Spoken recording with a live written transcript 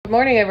Good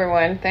morning,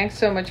 everyone. Thanks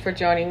so much for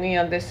joining me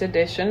on this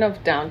edition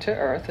of Down to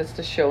Earth. It's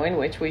the show in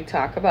which we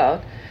talk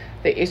about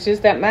the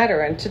issues that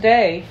matter. And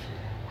today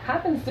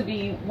happens to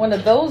be one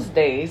of those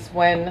days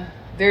when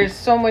there's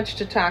so much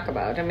to talk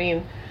about. I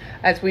mean,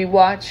 as we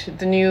watch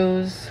the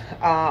news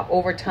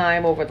over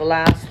the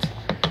last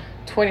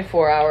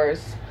 24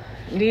 hours,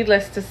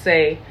 needless to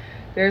say,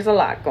 there's a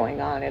lot going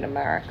on in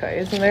America,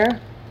 isn't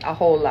there? A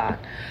whole lot.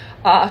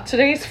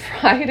 Today's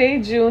Friday,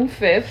 June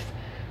 5th.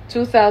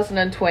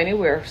 2020.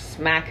 We're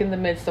smack in the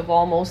midst of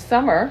almost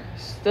summer.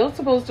 Still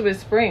supposed to be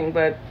spring,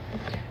 but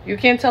you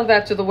can't tell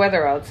that to the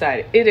weather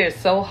outside. It is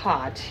so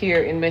hot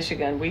here in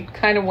Michigan. We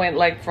kind of went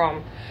like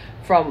from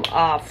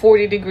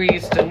 40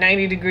 degrees to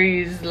 90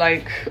 degrees,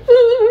 like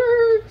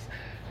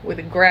with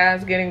the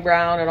grass getting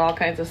brown and all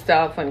kinds of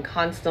stuff, and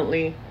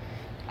constantly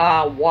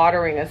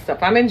watering and stuff.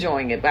 I'm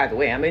enjoying it, by the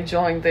way. I'm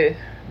enjoying the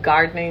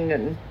gardening,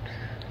 and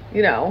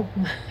you know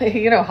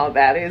how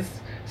that is.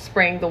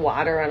 Spraying the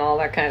water and all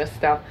that kind of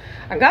stuff.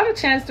 I got a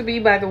chance to be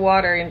by the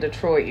water in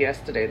Detroit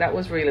yesterday. That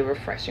was really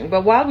refreshing.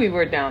 But while we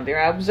were down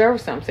there, I observed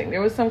something. There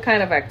was some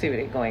kind of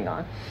activity going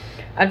on.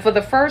 And for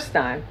the first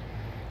time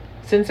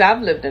since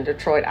I've lived in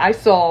Detroit, I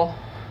saw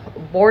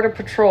Border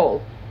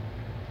Patrol.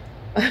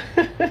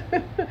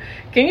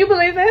 Can you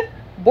believe it?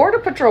 Border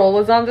Patrol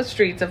was on the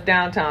streets of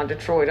downtown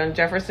Detroit on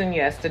Jefferson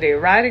yesterday,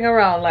 riding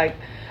around like,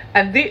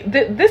 and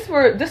this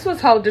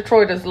was how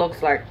Detroiters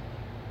looks like.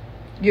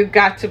 You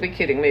got to be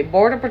kidding me.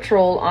 Border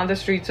Patrol on the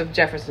streets of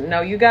Jefferson. Now,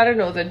 you got to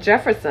know that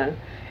Jefferson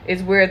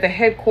is where the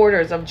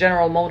headquarters of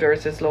General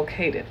Motors is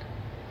located.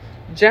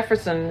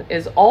 Jefferson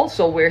is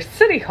also where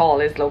City Hall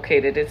is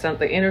located. It's at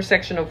the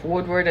intersection of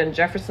Woodward and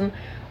Jefferson,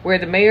 where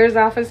the mayor's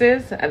office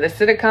is, and the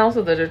city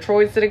council, the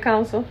Detroit City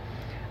Council.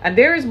 And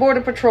there is Border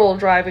Patrol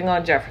driving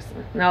on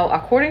Jefferson. Now,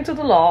 according to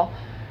the law,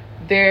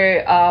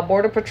 their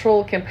Border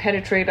Patrol can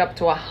penetrate up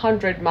to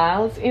 100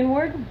 miles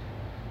inward.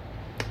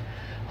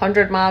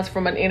 100 miles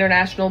from an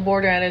international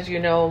border, and as you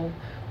know,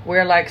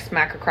 we're like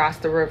smack across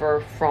the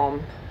river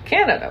from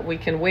Canada. We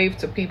can wave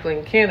to people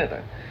in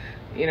Canada.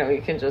 You know,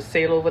 you can just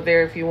sail over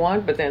there if you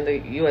want, but then the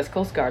U.S.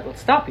 Coast Guard will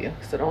stop you.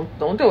 So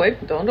don't do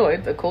it. Don't do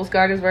it. The Coast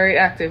Guard is very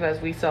active,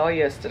 as we saw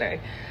yesterday.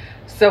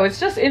 So it's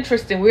just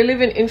interesting. We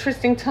live in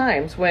interesting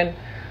times when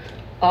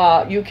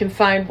you can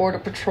find Border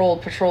Patrol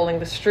patrolling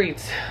the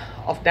streets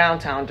of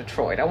downtown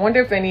Detroit. I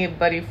wonder if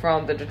anybody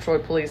from the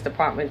Detroit Police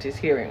Department is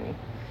hearing me.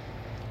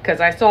 Because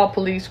I saw a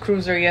police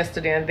cruiser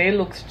yesterday, and they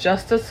looked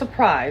just as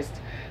surprised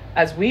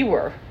as we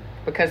were,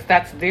 because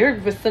that's their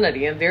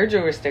vicinity and their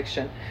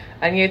jurisdiction.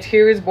 And yet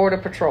here is Border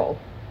Patrol.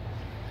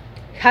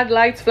 Had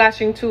lights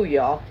flashing too,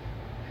 y'all.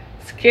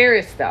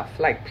 Scary stuff.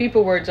 Like,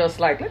 people were just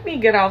like, let me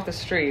get off the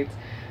streets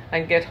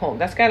and get home.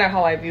 That's kind of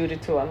how I viewed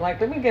it too. I'm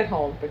like, let me get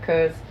home,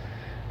 because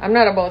I'm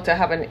not about to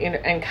have an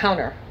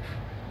encounter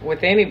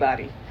with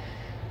anybody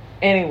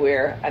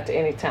anywhere at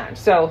any time.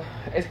 So,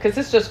 because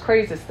it's just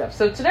crazy stuff.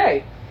 So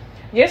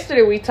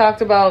yesterday we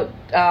talked about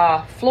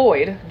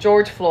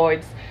George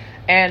Floyd's,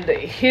 and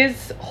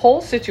his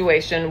whole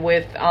situation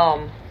with,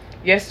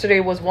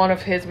 yesterday was one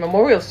of his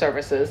memorial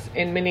services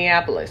in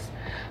Minneapolis,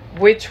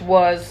 which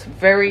was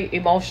very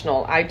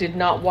emotional. I did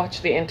not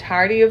watch the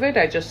entirety of it.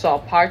 I just saw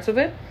parts of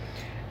it,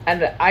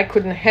 and I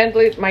couldn't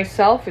handle it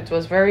myself. It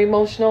was very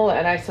emotional,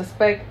 and I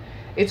suspect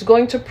it's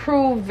going to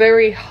prove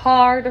very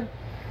hard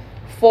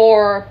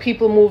for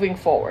people moving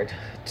forward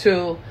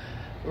to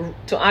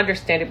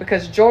understand it,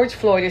 because George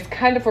Floyd is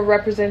kind of a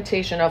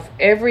representation of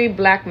every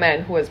black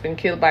man who has been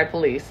killed by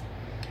police,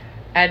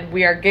 and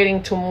we are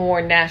getting to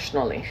more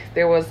nationally.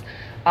 There was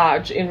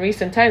in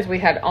recent times we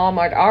had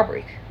Ahmaud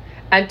Arbery,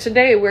 and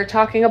today we're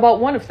talking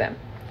about one of them.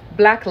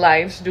 Black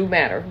lives do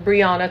matter.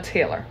 Breonna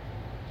Taylor.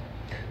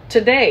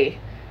 Today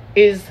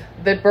is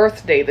the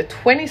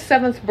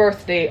 27th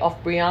birthday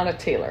of Breonna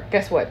Taylor.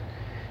 Guess what?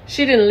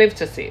 She didn't live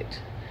to see it.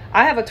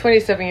 I have a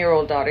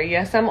 27-year-old daughter.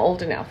 Yes, I'm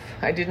old enough.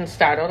 I didn't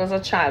start out as a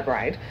child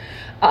bride,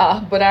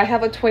 but I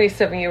have a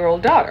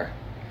 27-year-old daughter.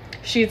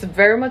 She's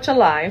very much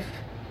alive.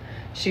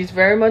 She's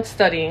very much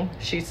studying.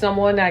 She's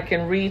someone I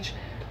can reach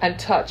and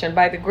touch. And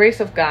by the grace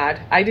of God,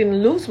 I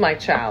didn't lose my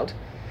child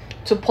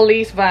to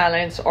police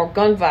violence or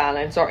gun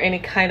violence or any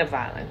kind of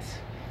violence.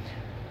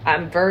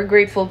 I'm very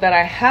grateful that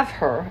I have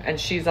her, and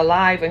she's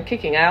alive and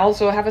kicking. I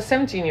also have a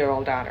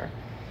 17-year-old daughter.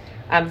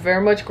 I'm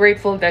very much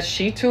grateful that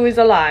she too is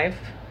alive,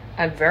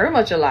 and very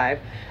much alive,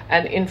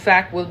 and in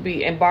fact will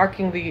be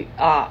embarking the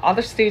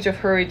other stage of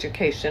her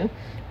education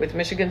with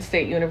Michigan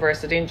State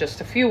University in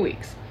just a few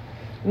weeks.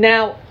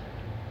 Now,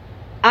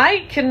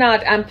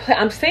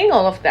 I'm saying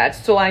all of that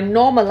so I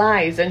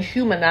normalize and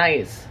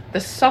humanize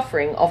the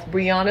suffering of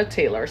Breonna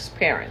Taylor's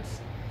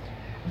parents.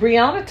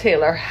 Breonna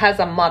Taylor has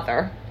a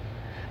mother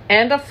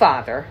and a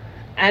father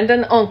and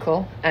an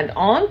uncle and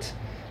aunt,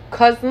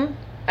 cousin,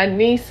 and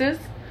nieces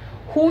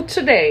who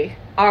today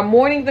are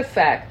mourning the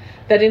fact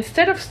that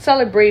instead of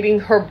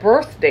celebrating her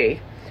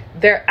birthday,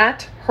 they're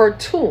at her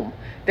tomb.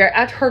 They're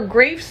at her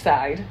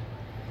graveside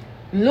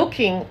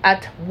looking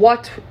at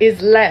what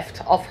is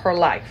left of her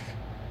life.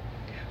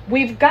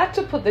 we've got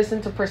to put this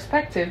into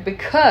perspective,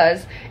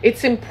 because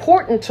it's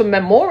important to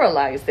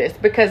memorialize this,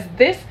 because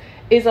this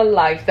is a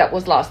life that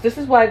was lost. This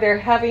is why they're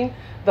having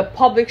the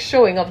public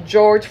showing of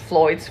George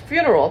Floyd's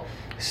funeral,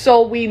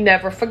 so we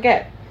never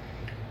forget.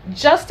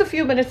 Just a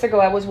few minutes ago,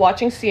 I was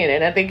watching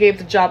CNN and they gave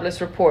the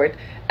jobless report,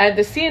 and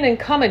the CNN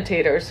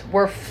commentators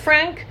were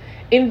frank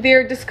in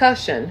their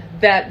discussion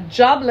that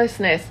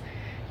joblessness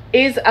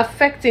is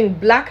affecting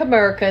Black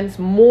Americans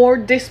more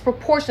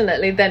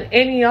disproportionately than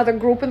any other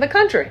group in the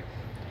country.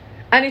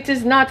 And it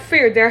is not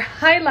fair. They're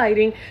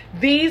highlighting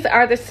these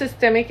are the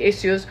systemic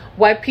issues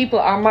why people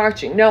are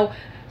marching. Now,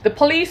 the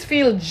police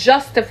feel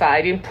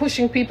justified in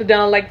pushing people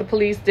down like the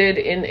police did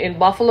in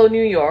Buffalo,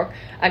 New York,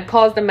 and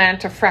caused the man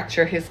to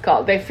fracture his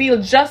skull. They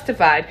feel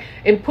justified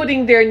in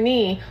putting their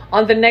knee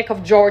on the neck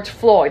of George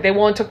Floyd. They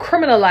want to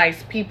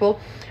criminalize people,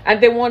 and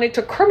they wanted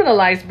to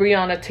criminalize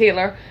Breonna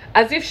Taylor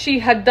as if she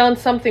had done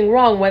something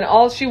wrong when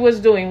all she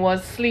was doing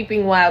was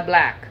sleeping while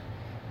Black.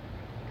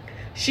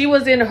 She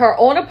was in her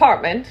own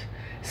apartment,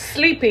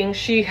 sleeping.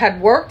 She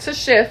had worked a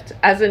shift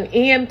as an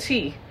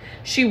EMT.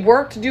 She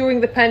worked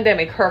during the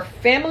pandemic. Her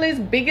family's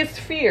biggest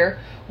fear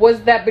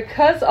was that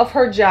because of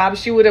her job,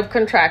 she would have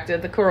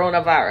contracted the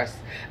coronavirus.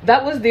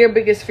 That was their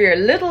biggest fear.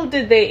 Little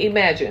did they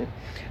imagine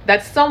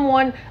that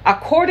someone,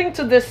 according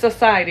to this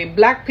society,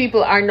 Black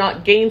people are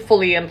not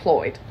gainfully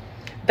employed.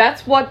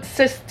 That's what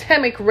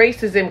systemic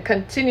racism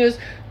continues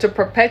to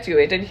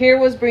perpetuate. And here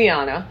was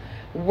Breonna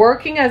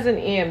working as an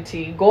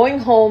EMT, going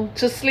home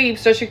to sleep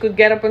so she could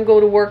get up and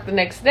go to work the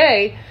next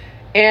day,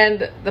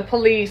 and the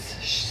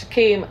police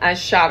came and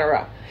shot her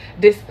up,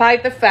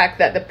 despite the fact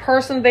that the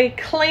person they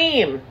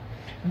claimed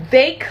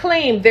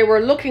they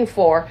were looking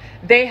for,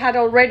 they had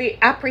already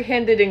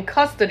apprehended in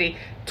custody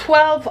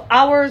 12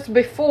 hours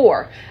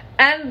before,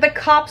 and the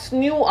cops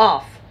knew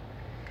of.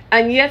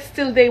 And yet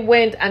still they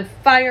went and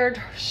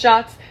fired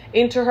shots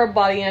into her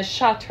body and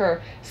shot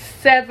her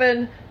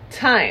 7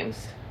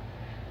 times.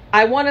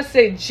 I want to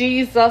say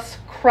Jesus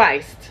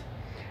Christ,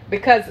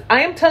 because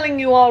I am telling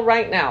you all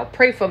right now,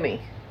 pray for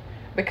me.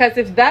 Because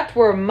if that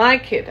were my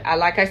kid,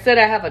 like I said,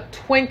 I have a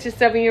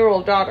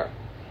 27-year-old daughter.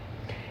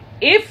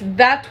 If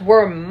that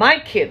were my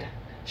kid,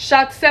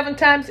 shot 7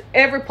 times,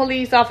 every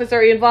police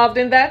officer involved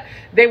in that,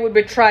 they would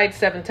be tried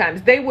 7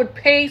 times. They would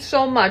pay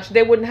so much,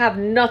 they wouldn't have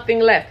nothing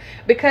left.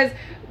 Because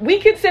we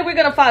can say we're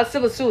going to file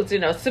civil suits,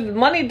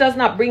 money does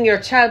not bring your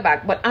child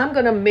back, but I'm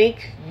going to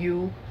make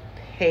you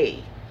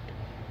pay.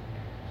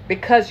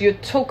 Because you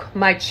took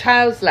my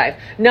child's life.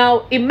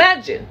 Now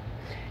imagine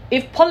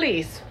if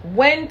police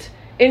went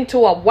into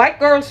a white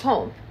girl's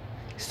home,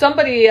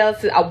 somebody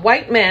else, a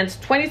white man's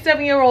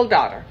 27-year-old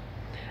daughter,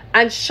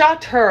 and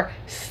shot her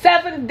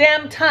 7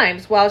 damn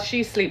times while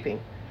she's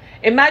sleeping.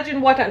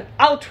 Imagine what an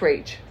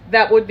outrage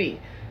that would be.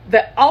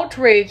 The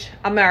outrage,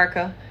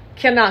 America,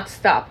 cannot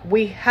stop.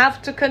 We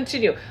have to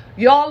continue.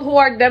 Y'all who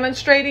are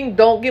demonstrating,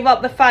 don't give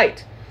up the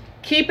fight.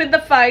 Keep in the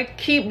fight.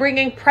 Keep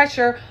bringing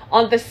pressure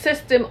on the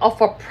system of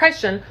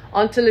oppression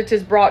until it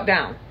is brought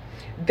down.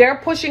 They're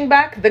pushing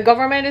back. The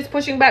government is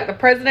pushing back. The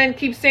president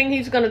keeps saying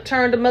he's going to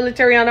turn the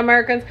military on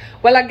Americans.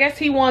 Well, I guess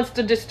he wants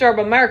to disturb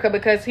America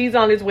because he's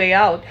on his way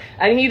out.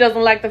 And he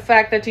doesn't like the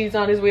fact that he's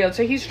on his way out.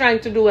 So he's trying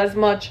to do as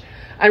much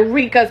and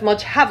wreak as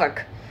much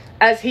havoc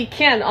as he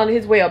can on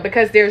his way out.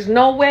 Because there's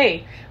no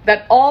way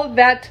that all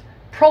that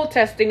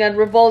protesting and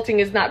revolting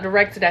is not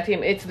directed at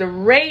him. It's the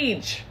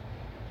rage.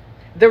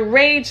 The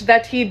rage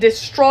that he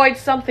destroyed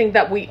something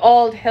that we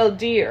all held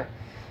dear.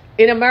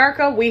 In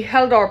America, we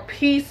held our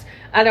peace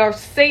and our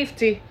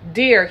safety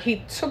dear.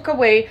 He took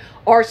away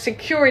our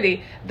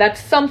security, that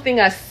something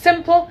as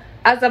simple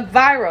as a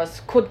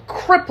virus could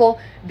cripple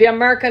the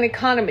American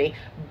economy,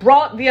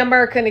 brought the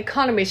American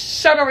economy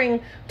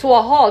shuddering to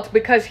a halt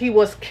because he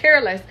was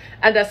careless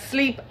and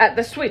asleep at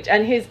the switch,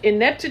 and his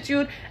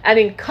ineptitude and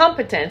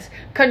incompetence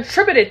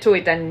contributed to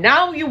it. And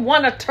now you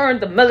want to turn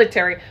the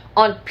military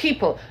on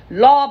people,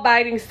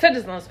 law-abiding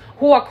citizens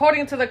who,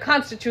 according to the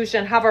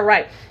Constitution, have a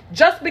right.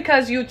 Just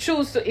because you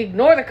choose to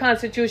ignore the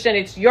Constitution,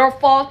 it's your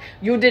fault.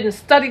 You didn't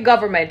study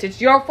government.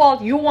 It's your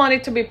fault. You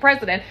wanted to be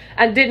president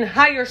and didn't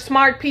hire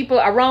smart people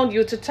around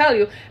you to tell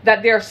you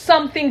that there are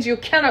some things you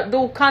cannot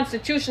do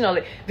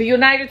constitutionally. The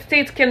United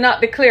States cannot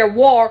declare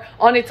war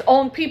on its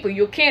own people.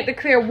 You can't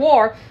declare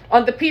war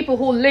on the people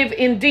who live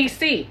in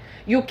D.C.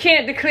 You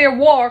can't declare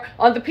war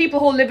on the people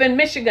who live in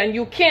Michigan.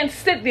 You can't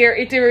sit there.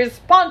 It's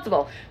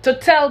irresponsible to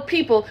tell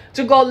people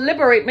to go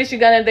liberate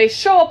Michigan and they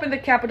show up in the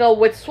Capitol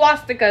with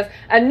swastikas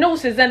and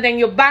nooses, and then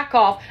you back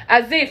off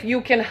as if you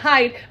can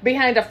hide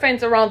behind a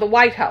fence around the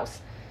White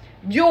House.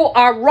 You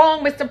are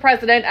wrong, Mr.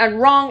 President,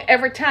 and wrong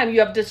every time. You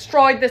have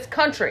destroyed this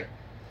country.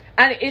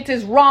 And it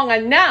is wrong.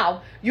 And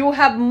now you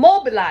have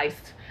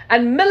mobilized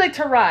and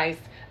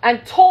militarized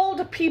and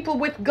told people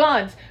with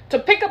guns to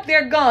pick up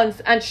their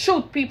guns and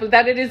shoot people,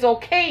 that it is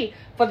okay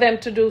for them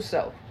to do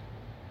so.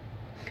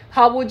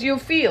 How would you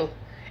feel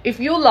if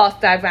you lost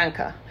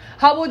Ivanka?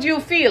 How would you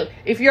feel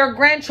if your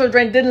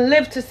grandchildren didn't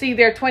live to see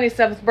their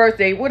 27th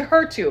birthday? It would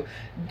hurt you.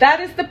 That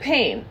is the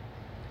pain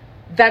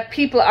that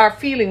people are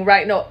feeling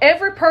right now.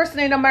 Every person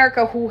in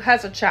America who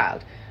has a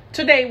child,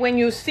 today when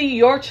you see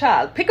your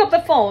child, pick up the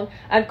phone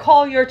and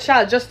call your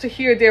child just to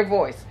hear their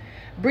voice.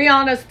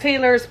 Breonna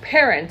Taylor's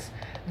parents,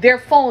 their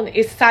phone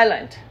is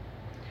silent.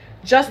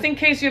 Just in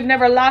case you've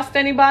never lost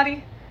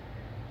anybody,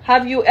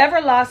 have you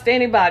ever lost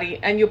anybody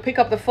and you pick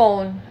up the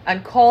phone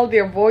and call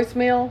their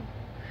voicemail?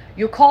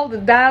 You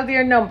dial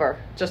their number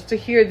just to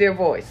hear their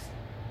voice.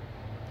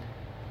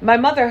 My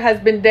mother has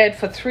been dead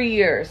for 3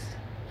 years.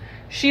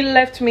 She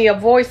left me a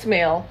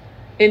voicemail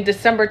in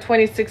December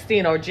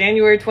 2016 or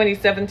January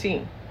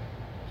 2017.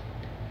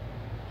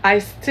 I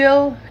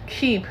still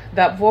keep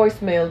that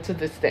voicemail to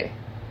this day.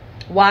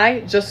 Why?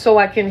 Just so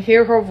I can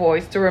hear her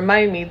voice to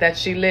remind me that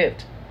she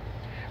lived.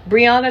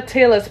 Breonna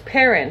Taylor's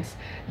parents,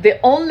 the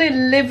only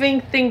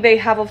living thing they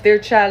have of their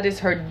child is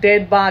her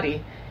dead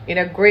body in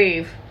a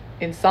grave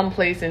in some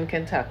place in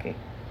Kentucky.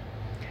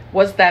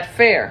 Was that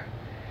fair?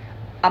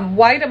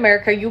 White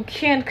America, you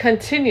can't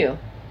continue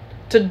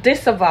to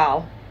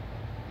disavow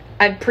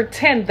and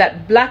pretend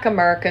that black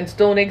Americans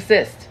don't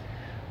exist.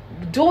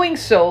 Doing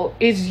so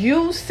is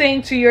you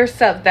saying to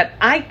yourself that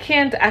I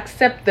can't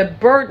accept the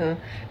burden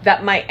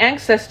that my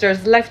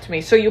ancestors left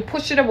me. So you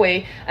push it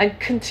away and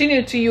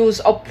continue to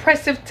use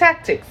oppressive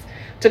tactics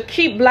to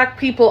keep black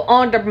people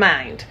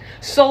undermined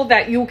so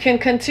that you can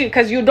continue,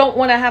 because you don't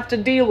want to have to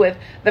deal with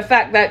the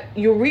fact that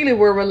you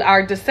really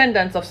are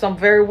descendants of some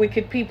very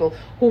wicked people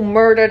who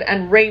murdered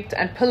and raped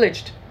and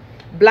pillaged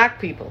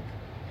black people.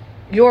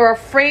 You're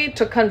afraid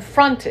to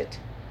confront it.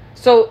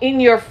 So in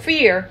your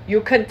fear,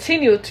 you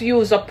continue to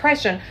use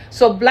oppression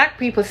so black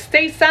people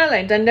stay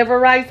silent and never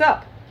rise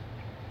up.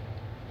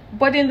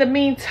 But in the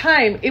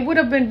meantime, it would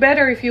have been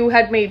better if you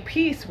had made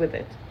peace with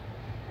it,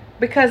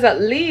 because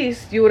at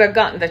least you would have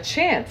gotten the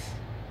chance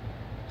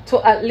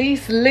to at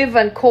least live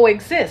and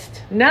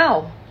coexist.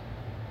 Now,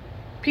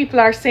 people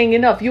are saying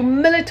enough. You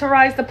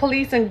militarized the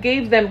police and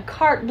gave them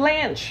carte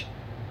blanche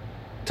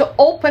to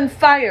open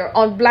fire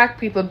on black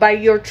people by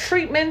your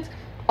treatment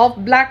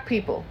of black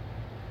people.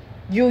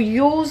 You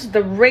use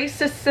the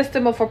racist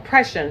system of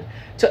oppression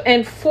to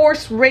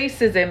enforce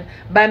racism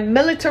by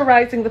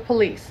militarizing the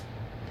police.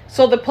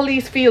 So the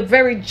police feel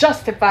very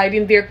justified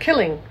in their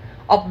killing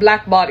of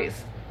black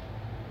bodies.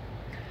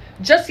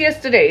 Just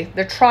yesterday,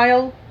 the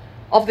trial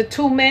of the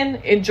 2 men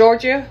in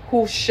Georgia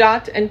who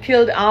shot and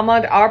killed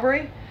Ahmaud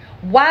Arbery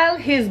while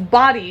his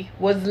body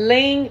was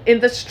laying in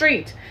the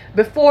street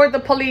before the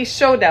police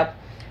showed up.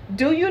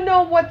 Do you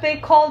know what they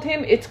called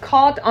him? It's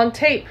caught on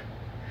tape.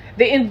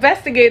 The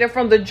investigator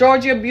from the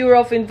Georgia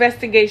Bureau of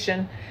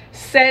Investigation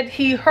said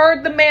he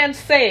heard the man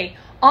say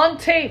on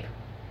tape,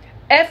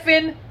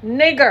 "Effing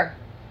nigger."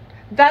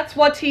 That's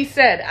what he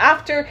said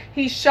after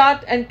he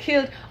shot and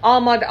killed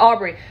Ahmaud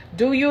Arbery.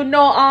 Do you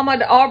know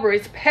Ahmaud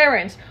Arbery's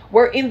parents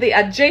were in the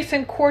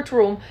adjacent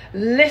courtroom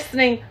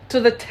listening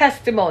to the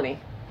testimony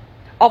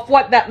of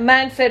what that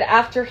man said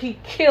after he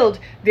killed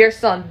their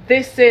son?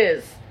 This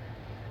is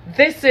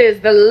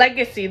the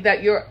legacy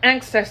that your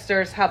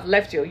ancestors have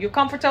left you. You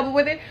comfortable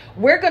with it?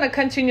 We're going to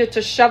continue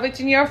to shove it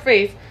in your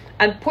face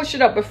and push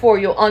it up before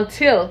you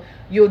until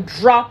you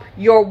drop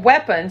your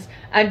weapons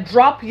and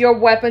drop your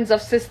weapons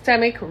of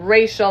systemic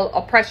racial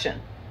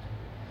oppression.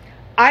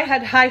 I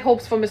had high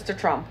hopes for Mr.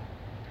 Trump.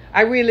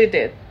 I really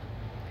did.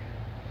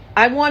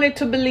 I wanted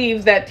to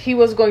believe that he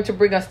was going to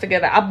bring us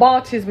together. I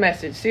bought his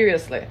message,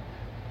 seriously.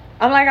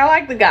 I'm like, I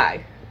like the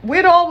guy.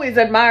 We'd always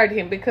admired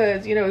him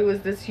because, you know, he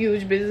was this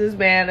huge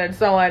businessman and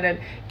so on, and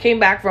came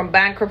back from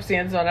bankruptcy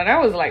and so on. And I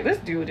was like, this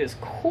dude is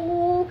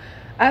cool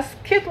as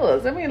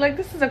kittles. I mean, like,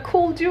 this is a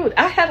cool dude.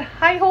 I had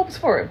high hopes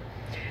for him.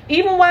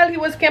 Even while he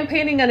was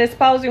campaigning and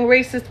espousing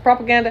racist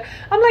propaganda,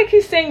 I'm like,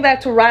 he's saying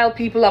that to rile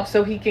people up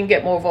so he can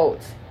get more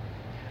votes.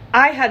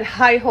 I had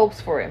high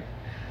hopes for him.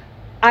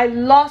 I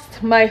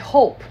lost my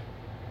hope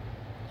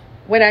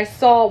when I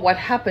saw what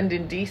happened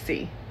in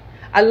D.C.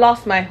 I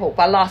lost my hope.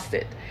 I lost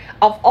it.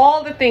 Of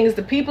all the things,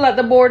 the people at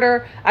the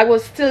border, I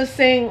was still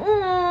saying,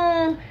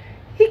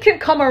 he can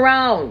come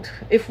around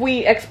if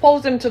we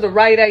expose him to the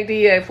right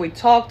idea, if we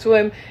talk to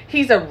him.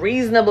 He's a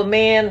reasonable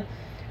man.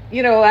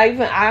 You know, I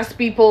even asked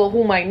people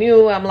whom I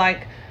knew, I'm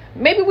like,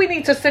 maybe we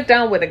need to sit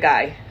down with a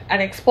guy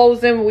and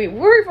expose him.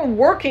 We're even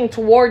working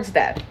towards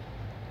that.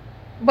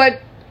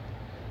 But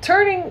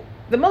turning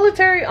the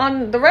military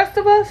on the rest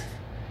of us,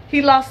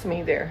 he lost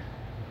me there.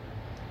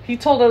 He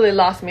totally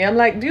lost me. I'm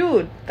like,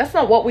 dude, that's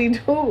not what we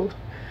do.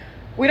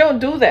 We don't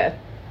do that.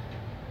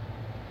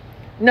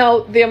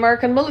 No, the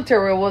American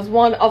military was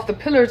one of the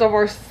pillars of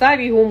our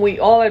society whom we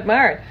all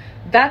admired.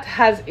 That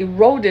has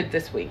eroded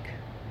this week.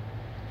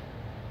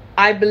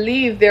 I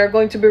believe there are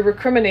going to be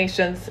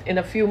recriminations in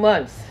a few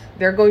months.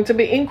 There are going to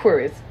be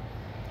inquiries.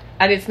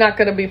 And it's not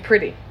going to be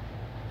pretty.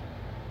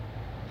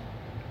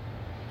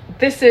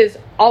 This is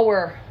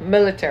our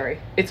military.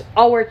 It's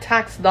our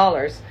tax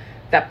dollars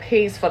that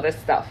pays for this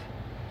stuff.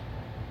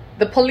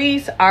 The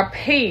police are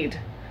paid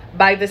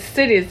by the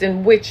cities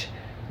in which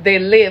they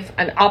live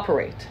and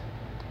operate.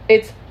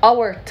 It's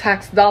our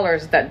tax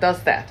dollars that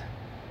does that.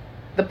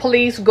 The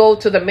police go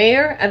to the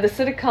mayor and the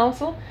city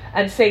council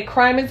and say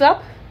crime is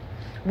up.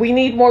 We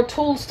need more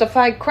tools to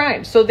fight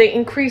crime. So they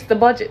increase the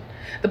budget.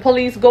 The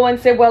police go and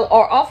say, well,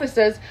 our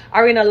officers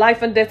are in a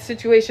life and death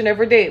situation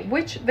every day,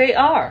 which they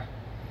are.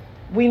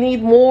 We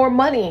need more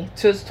money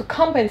to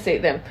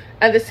compensate them.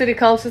 And the city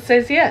council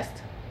says yes.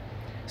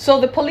 So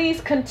the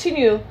police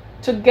continue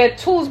to get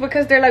tools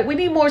because they're like, we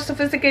need more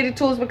sophisticated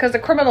tools because the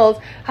criminals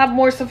have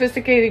more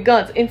sophisticated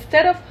guns.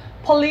 Instead of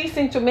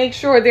policing to make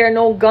sure there are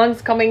no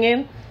guns coming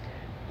in,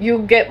 you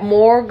get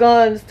more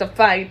guns to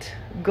fight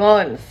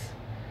guns.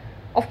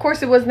 Of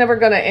course, it was never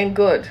going to end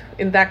good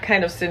in that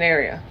kind of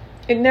scenario.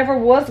 It never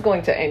was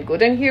going to end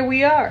good. And here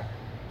we are.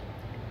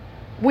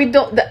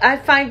 I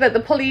find that the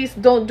police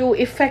don't do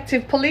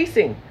effective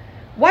policing.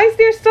 Why is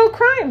there still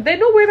crime? They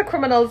know where the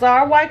criminals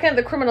are. Why can't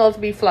the criminals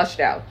be flushed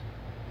out?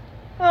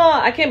 Oh,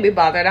 I can't be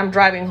bothered. I'm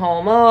driving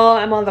home. Oh,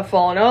 I'm on the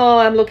phone. Oh,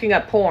 I'm looking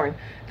at porn.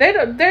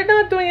 They're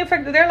not doing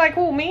effective. They're like,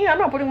 who, me? I'm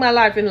not putting my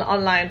life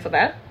online for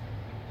that.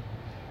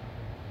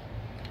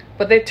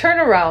 But they turn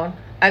around,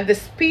 and the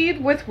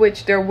speed with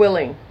which they're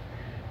willing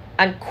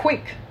and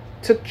quick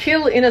to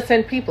kill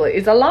innocent people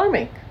is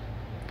alarming.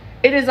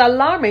 It is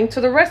alarming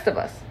to the rest of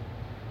us.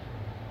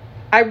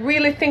 I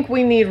really think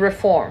we need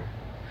reform.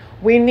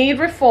 We need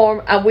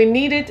reform, and we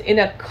need it in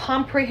a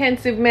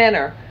comprehensive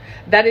manner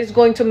that is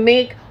going to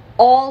make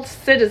all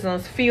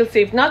citizens feel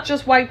safe, not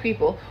just white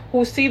people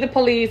who see the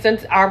police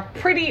and are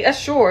pretty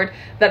assured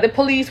that the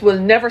police will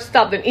never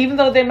stop them, even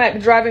though they might be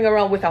driving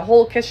around with a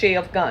whole cache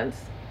of guns.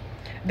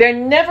 They're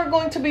never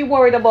going to be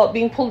worried about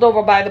being pulled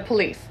over by the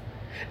police.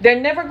 They're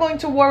never going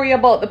to worry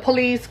about the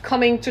police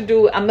coming to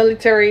do a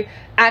military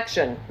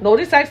action.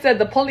 Notice I said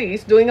the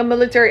police doing a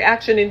military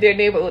action in their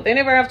neighborhood. They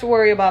never have to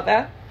worry about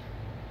that.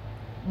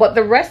 But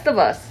the rest of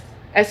us,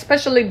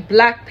 especially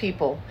black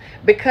people,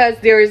 because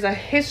there is a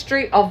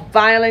history of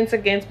violence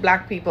against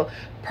black people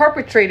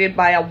perpetrated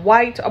by a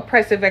white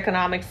oppressive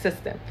economic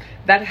system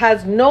that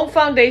has no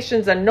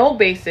foundations and no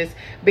basis,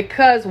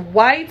 because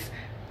whites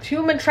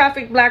human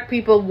trafficked black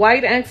people,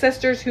 white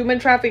ancestors human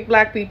trafficked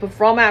black people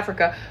from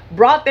Africa,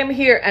 brought them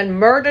here and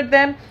murdered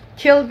them,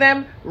 killed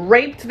them,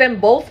 raped them,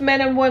 both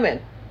men and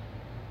women.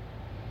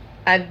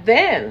 And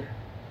then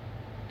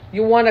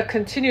you want to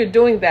continue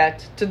doing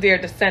that to their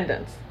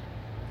descendants.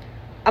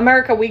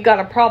 America, we got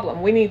a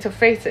problem. We need to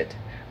face it.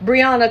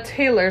 Breonna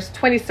Taylor's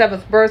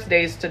 27th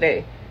birthday is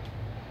today.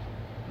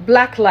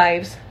 Black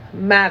lives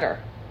matter.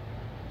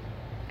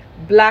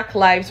 Black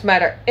lives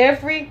matter.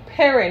 Every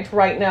parent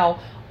right now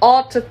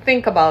ought to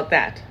think about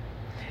that.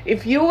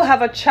 If you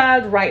have a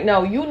child right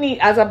now, you need,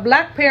 as a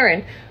black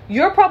parent,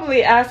 you're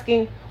probably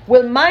asking,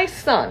 will my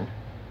son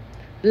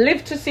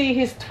live to see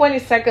his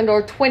 22nd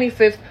or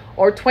 25th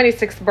or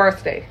 26th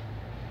birthday?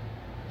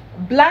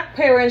 Black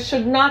parents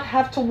should not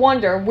have to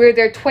wonder where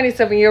their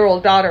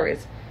 27-year-old daughter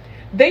is.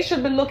 They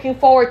should be looking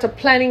forward to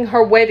planning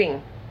her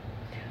wedding,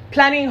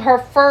 planning her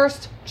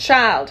first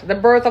child, the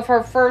birth of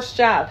her first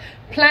child,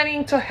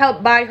 planning to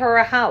help buy her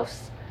a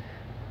house.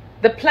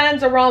 The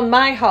plans around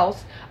my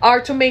house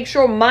are to make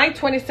sure my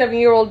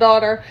 27-year-old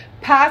daughter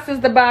passes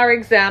the bar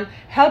exam,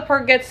 help her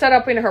get set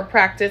up in her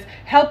practice,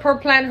 help her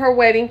plan her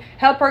wedding,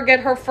 help her get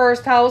her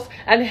first house,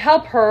 and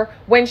help her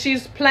when she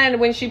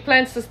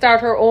plans to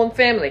start her own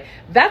family.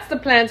 That's the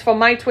plans for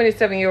my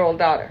 27-year-old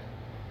daughter.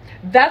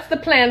 That's the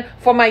plan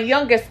for my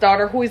youngest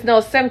daughter, who is now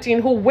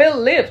 17, who will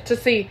live to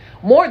see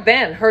more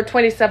than her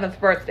 27th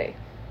birthday.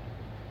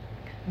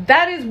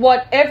 That is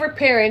what every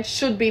parent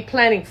should be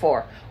planning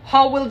for.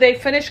 How will they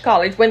finish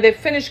college? When they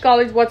finish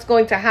college, what's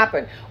going to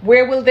happen?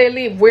 Where will they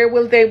live? Where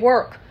will they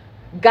work?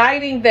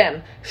 Guiding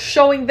them,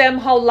 showing them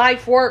how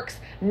life works,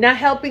 not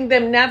helping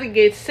them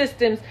navigate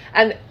systems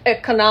and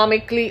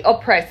economically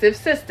oppressive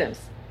systems.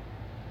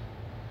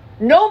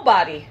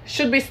 Nobody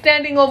should be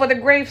standing over the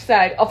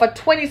graveside of a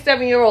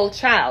 27-year-old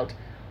child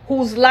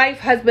whose life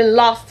has been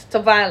lost to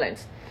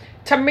violence.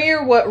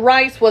 Tamir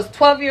Rice was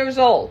 12 years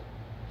old.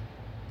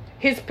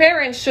 His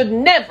parents should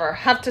never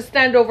have to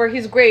stand over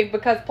his grave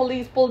because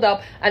police pulled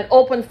up and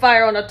opened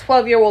fire on a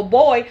 12-year-old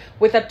boy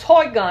with a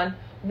toy gun,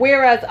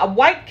 whereas a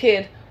white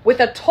kid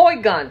with a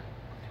toy gun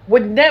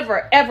would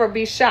never, ever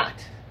be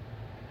shot.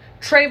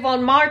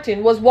 Trayvon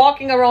Martin was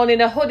walking around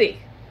in a hoodie.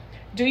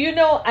 Do you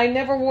know I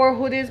never wore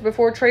hoodies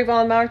before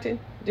Trayvon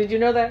Martin? Did you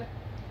know that?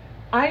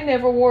 I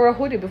never wore a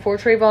hoodie before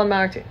Trayvon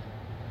Martin.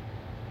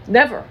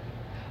 Never.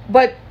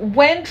 But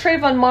when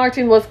Trayvon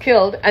Martin was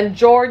killed and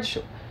George,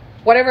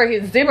 whatever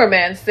his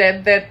Zimmerman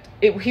said that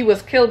he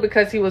was killed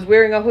because he was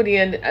wearing a hoodie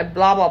and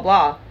blah, blah,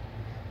 blah.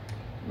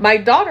 My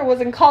daughter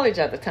was in college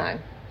at the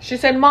time. She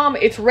said, Mom,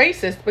 it's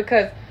racist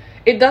because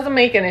it doesn't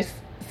make any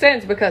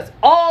sense because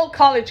all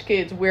college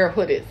kids wear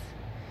hoodies.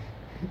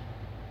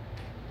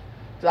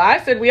 So I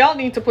said, we all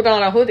need to put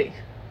on a hoodie.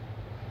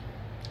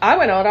 I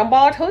went out and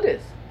bought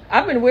hoodies.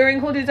 I've been wearing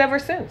hoodies ever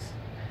since.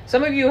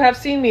 Some of you have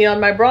seen me on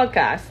my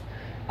broadcast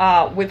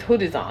with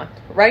hoodies on,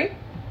 right?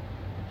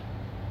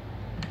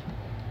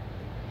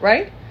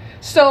 Right?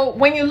 So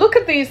when you look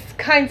at these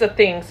kinds of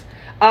things,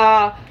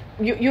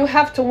 you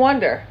have to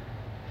wonder.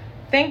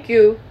 Thank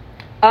you.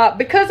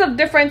 Because of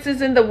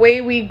differences in the way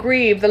we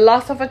grieve, the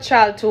loss of a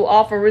child too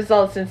often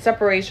results in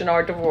separation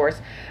or divorce.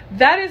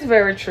 That is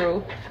very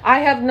true. I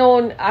have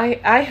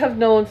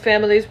known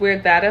families where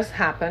that has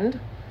happened,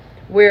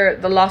 where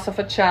the loss of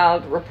a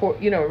child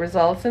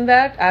results in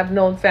that. I've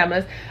known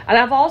families, and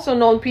I've also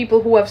known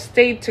people who have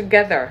stayed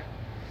together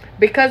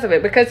because of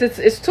it. Because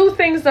it's two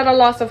things that a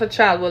loss of a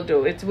child will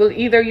do. It will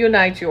either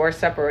unite you or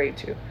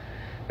separate you.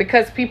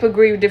 Because people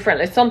grieve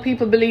differently. Some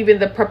people believe in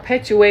the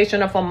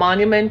perpetuation of a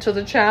monument to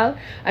the child,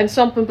 and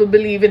some people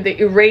believe in the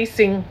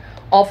erasing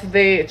of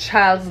the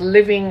child's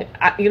living,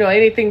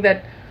 anything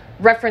that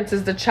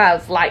references the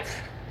child's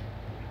life.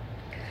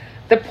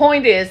 The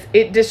point is,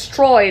 it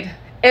destroyed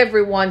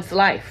everyone's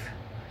life.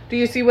 Do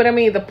you see what I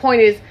mean? The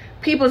point is,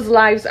 people's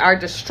lives are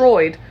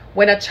destroyed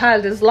when a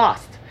child is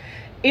lost.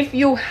 If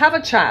you have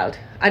a child,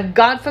 and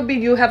God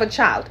forbid you have a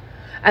child,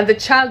 and the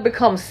child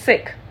becomes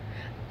sick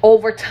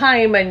over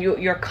time, and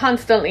you're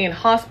constantly in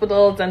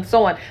hospitals and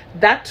so on,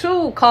 that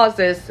too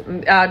causes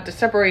the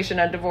separation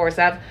and divorce.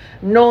 I've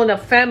known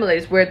of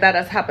families where that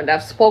has happened.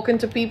 I've spoken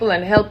to people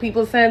and held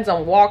people's hands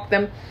and walked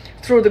them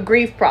through the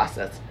grief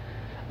process.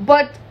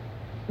 But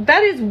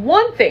that is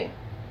one thing.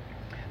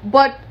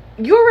 But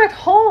you're at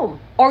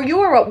home, or you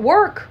are at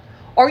work,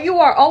 or you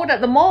are out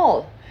at the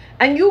mall,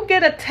 and you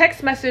get a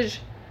text message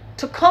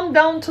to come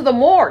down to the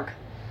morgue,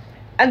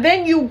 and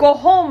then you go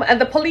home and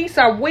the police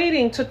are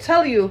waiting to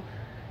tell you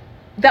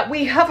that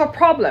we have a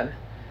problem.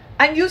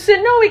 And you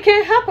said, no, it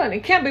can't happen.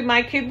 It can't be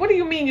my kid. What do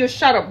you mean you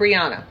shut up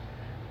Brianna?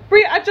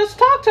 I just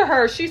talked to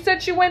her. She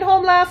said she went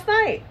home last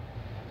night.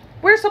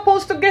 We're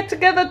supposed to get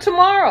together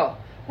tomorrow.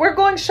 We're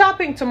going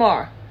shopping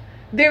tomorrow.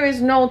 There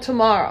is no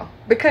tomorrow,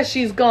 because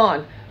she's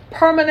gone,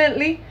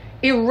 permanently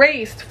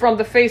erased from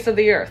the face of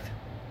the earth.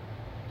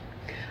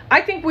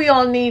 I think we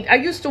all I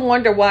used to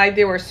wonder why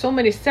there were so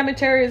many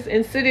cemeteries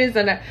in cities,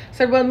 and I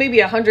said, well, maybe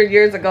 100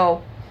 years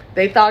ago,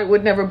 they thought it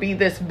would never be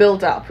this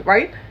built up,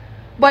 right?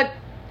 But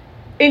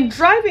in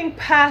driving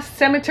past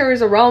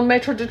cemeteries around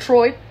Metro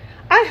Detroit,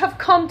 I have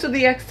come to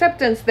the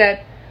acceptance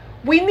that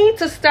we need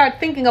to start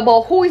thinking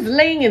about who is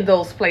laying in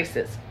those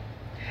places.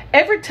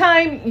 Every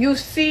time you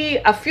see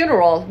a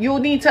funeral, you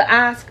need to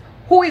ask,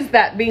 who is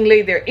that being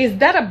laid there? Is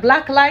that a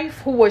black life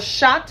who was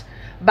shot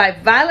by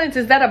violence?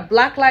 Is that a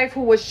black life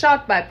who was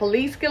shot by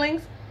police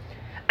killings?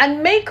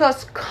 And make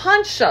us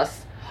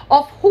conscious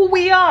of who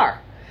we are,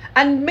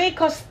 and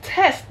make us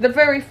test the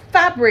very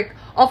fabric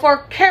of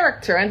our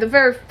character and the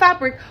very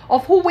fabric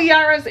of who we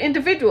are as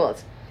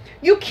individuals.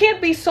 You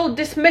can't be so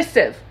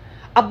dismissive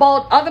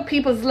about other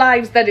people's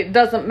lives that it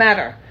doesn't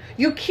matter.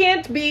 You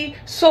can't be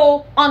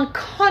so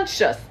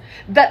unconscious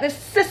that the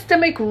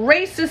systemic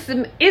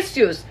racism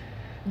issues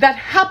that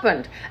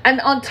happened, and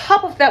on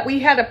top of that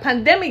we had a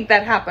pandemic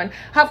that happened,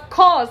 have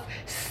caused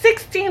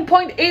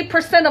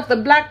 16.8% of the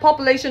black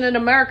population in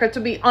America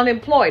to be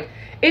unemployed.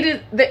 It is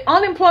the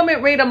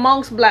unemployment rate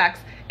amongst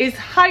blacks is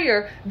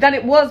higher than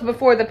it was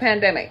before the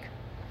pandemic.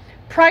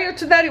 Prior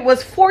to that, it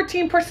was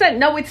 14%.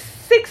 Now it's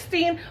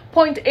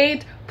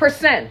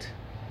 16.8%.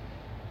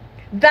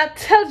 That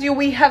tells you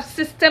we have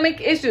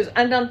systemic issues.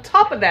 And on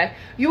top of that,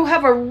 you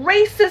have a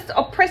racist,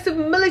 oppressive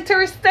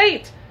military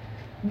state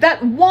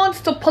that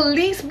wants to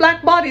police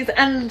black bodies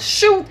and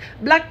shoot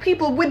black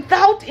people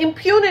without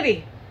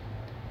impunity.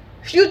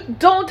 You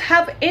don't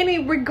have any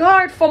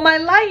regard for my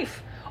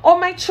life or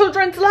my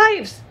children's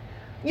lives.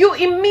 You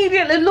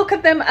immediately look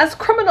at them as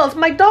criminals.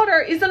 My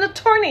daughter is an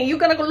attorney. You're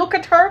going to look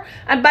at her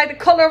and by the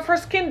color of her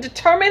skin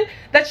determine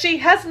that she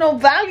has no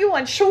value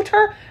and shoot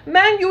her?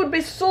 Man, you would be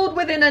sued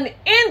within an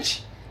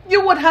inch.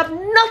 You would have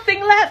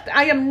nothing left.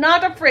 I am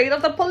not afraid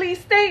of the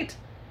police state,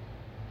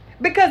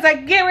 because I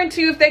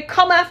guarantee you if they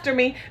come after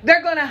me,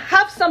 they're going to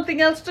have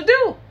something else to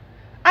do.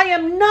 I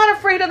am not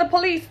afraid of the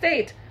police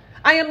state.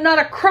 I am not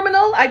a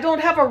criminal. I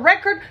don't have a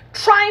record.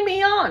 Try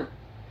me on.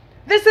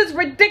 This is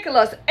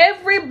ridiculous.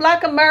 Every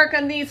black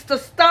American needs to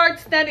start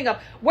standing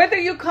up. Whether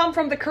you come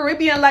from the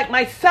Caribbean like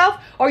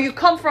myself or you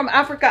come from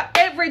Africa,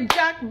 every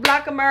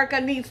black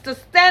American needs to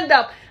stand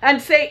up and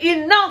say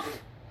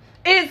enough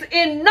is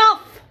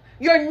enough.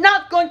 You're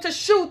not going to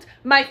shoot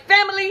my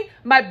family,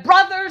 my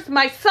brothers,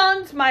 my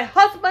sons, my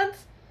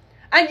husbands,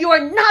 and you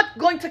are not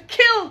going to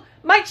kill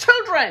my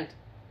children.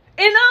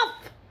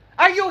 Enough.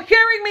 Are you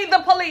hearing me,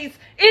 the police?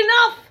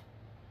 Enough.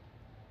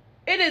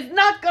 It is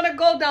not going to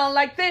go down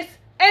like this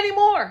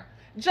anymore.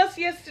 Just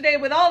yesterday,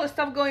 with all the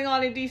stuff going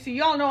on in DC,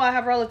 y'all know I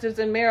have relatives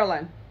in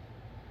Maryland.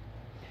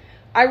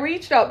 I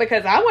reached out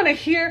because I want to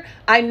hear,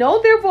 I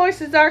know their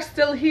voices are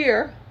still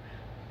here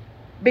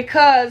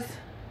because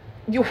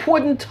you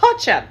wouldn't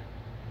touch them,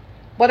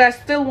 but I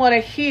still want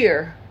to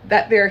hear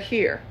that they're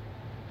here.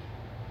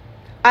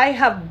 I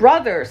have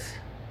brothers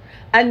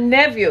and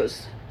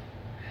nephews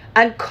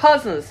and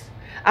cousins.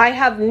 I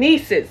have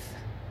nieces,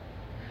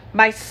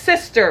 my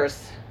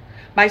sisters,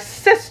 my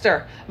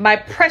sister, my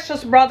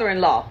precious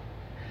brother-in-law.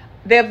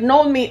 They've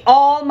known me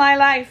all my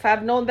life.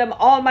 I've known them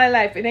all my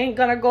life. It ain't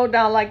gonna go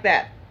down like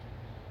that.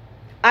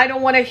 I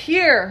don't want to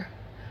hear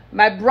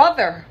my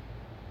brother,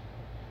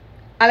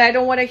 and I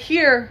don't want to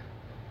hear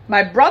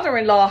My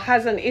brother-in-law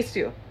has an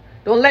issue.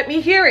 Don't let me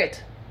hear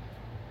it.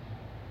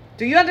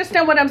 Do you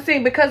understand what I'm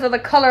saying? Because of the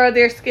color of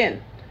their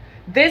skin.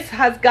 This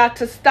has got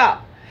to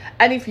stop.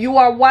 And if you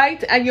are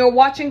white and you're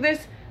watching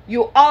this,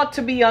 you ought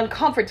to be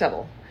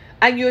uncomfortable.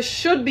 And you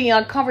should be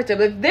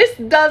uncomfortable. If this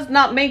does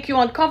not make you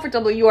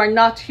uncomfortable, you are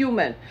not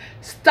human.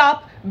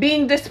 Stop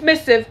being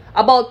dismissive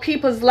about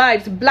people's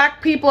lives.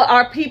 Black people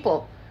are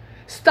people.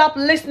 Stop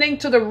listening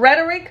to the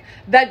rhetoric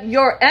that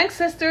your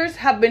ancestors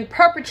have been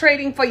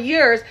perpetrating for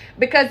years,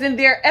 because in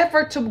their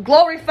effort to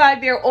glorify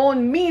their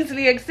own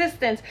measly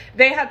existence,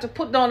 they had to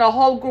put down a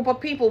whole group of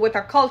people with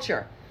a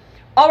culture.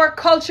 Our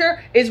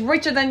culture is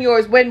richer than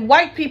yours. When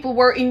white people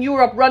were in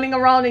Europe running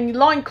around in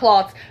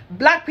loincloths,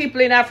 black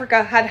people in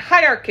Africa had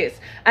hierarchies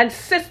and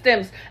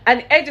systems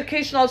and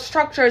educational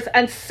structures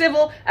and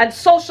civil and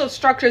social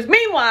structures.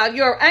 Meanwhile,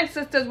 your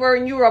ancestors were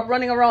in Europe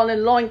running around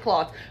in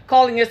loincloths,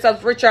 calling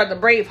yourselves Richard the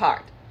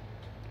Braveheart.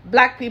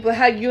 Black people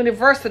had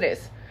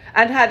universities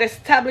and had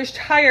established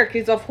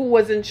hierarchies of who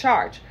was in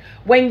charge.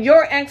 When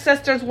your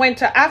ancestors went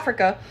to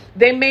Africa,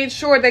 they made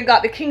sure they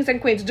got the kings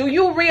and queens. Do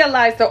you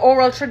realize the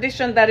oral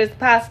tradition that is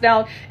passed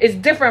down is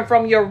different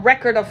from your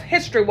record of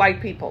history,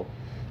 white people?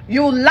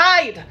 You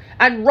lied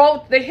and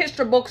wrote the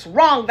history books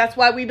wrong. That's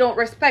why we don't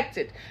respect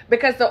it.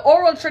 Because the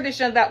oral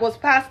tradition that was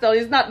passed down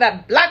is not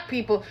that black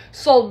people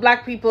sold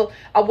black people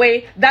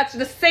away. That's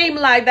the same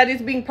lie that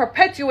is being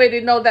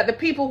perpetuated now, that the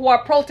people who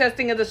are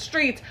protesting in the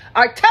streets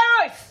are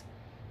terrorists.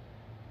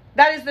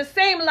 That is the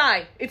same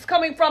lie. It's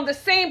coming from the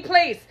same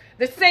place.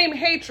 The same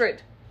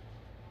hatred.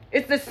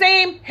 It's the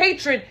same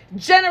hatred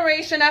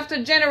generation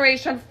after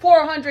generation.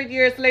 400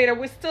 years later,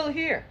 we're still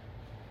here.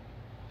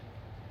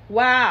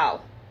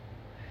 Wow.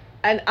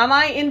 And am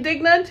I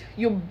indignant?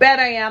 You bet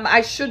I am.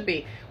 I should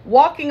be.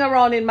 Walking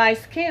around in my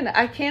skin,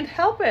 I can't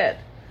help it.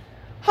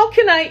 How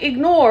can I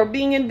ignore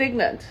being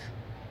indignant?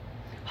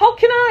 How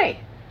can I?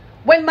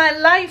 When my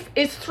life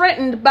is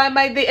threatened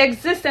by the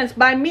existence,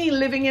 by me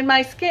living in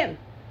my skin.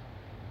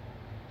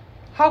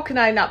 How can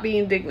I not be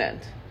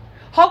indignant?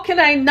 How can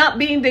I not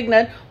be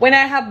indignant when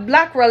I have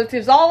black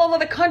relatives all over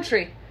the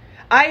country?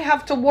 I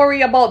have to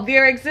worry about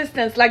their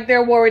existence like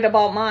they're worried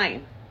about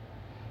mine.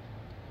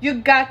 You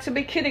got to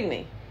be kidding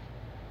me.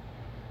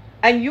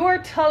 And you are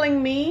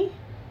telling me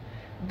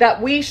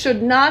that we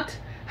should not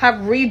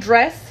have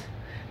redress,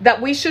 that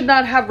we should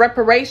not have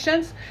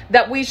reparations,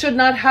 that we should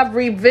not have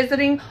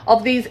revisiting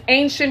of these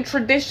ancient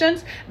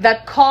traditions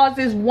that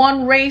causes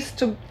one race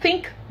to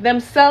think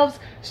themselves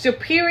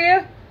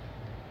superior?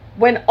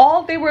 When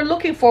all they were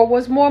looking for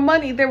was more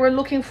money. They were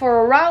looking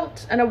for a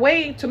route and a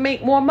way to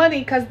make more money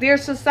because their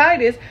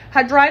societies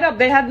had dried up.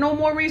 They had no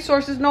more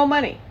resources, no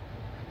money.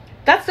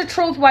 That's the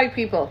truth, white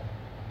people.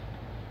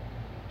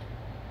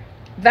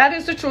 That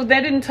is the truth.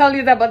 They didn't tell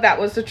you that, but that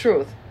was the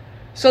truth.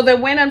 So they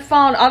went and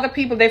found other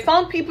people. They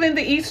found people in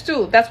the East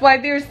too. That's why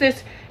there's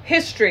this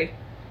history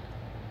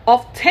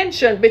of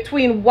tension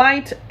between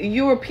white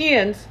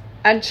Europeans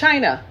and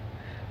China,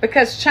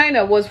 because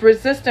China was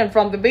resistant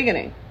from the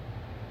beginning.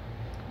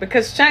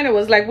 Because China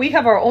was like, we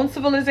have our own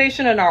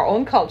civilization and our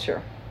own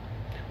culture.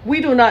 We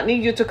do not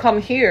need you to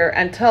come here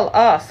and tell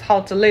us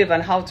how to live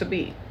and how to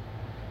be.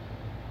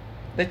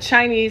 The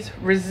Chinese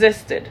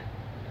resisted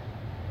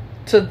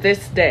to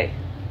this day.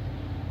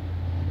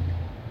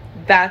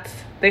 That's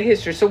the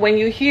history. So when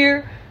you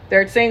hear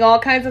they're saying all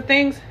kinds of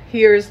things,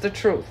 here's the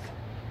truth.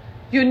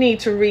 You need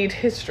to read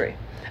history.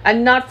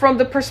 And not from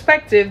the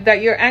perspective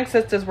that your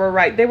ancestors were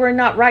right. They were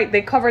not right.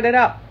 They covered it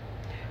up.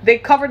 They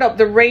covered up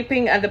the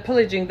raping and the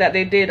pillaging that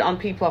they did on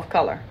people of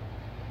color.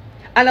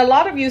 And a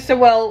lot of you say,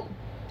 well,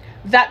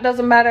 that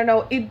doesn't matter.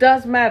 No, it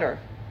does matter.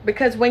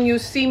 Because when you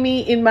see me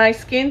in my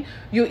skin,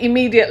 you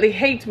immediately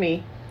hate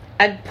me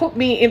and put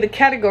me in the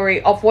category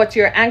of what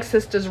your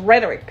ancestors'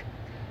 rhetoric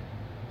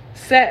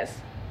says.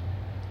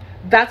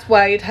 That's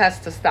why it has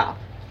to stop.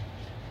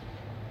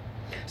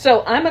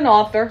 So I'm an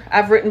author.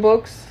 I've written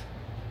books.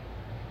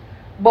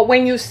 But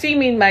when you see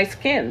me in my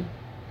skin,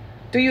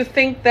 do you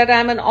think that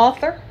I'm an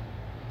author?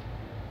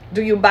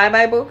 Do you buy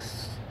my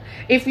books?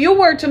 If you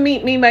were to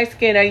meet me in my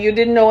skin and you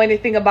didn't know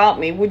anything about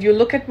me, would you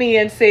look at me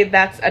and say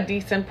that's a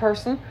decent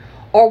person?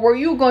 Or were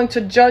you going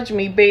to judge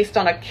me based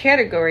on a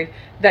category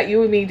that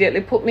you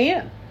immediately put me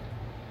in?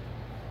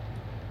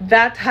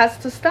 That has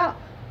to stop.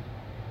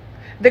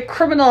 The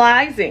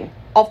criminalizing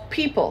of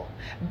people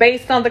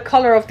based on the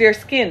color of their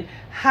skin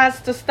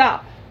has to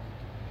stop.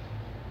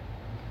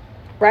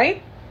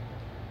 Right?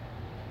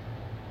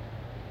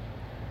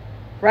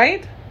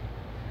 Right?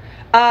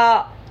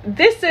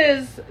 This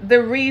is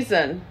the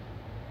reason.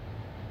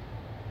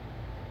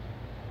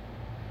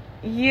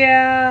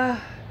 Yeah.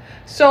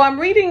 So I'm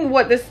reading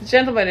what this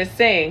gentleman is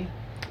saying.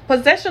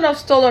 Possession of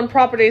stolen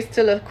property is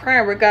still a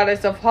crime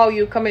regardless of how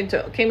you came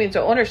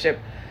into ownership.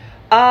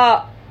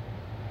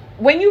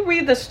 When you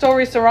read the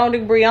story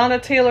surrounding Breonna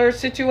Taylor's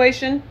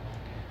situation,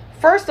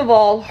 first of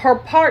all, her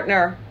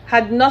partner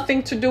had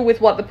nothing to do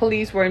with what the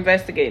police were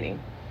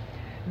investigating.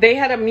 They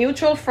had a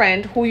mutual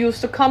friend who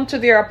used to come to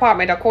their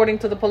apartment, according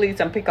to the police,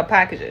 and pick up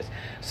packages.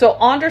 So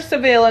under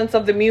surveillance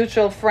of the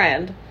mutual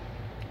friend,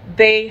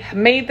 They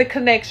made the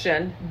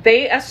connection.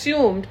 They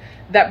assumed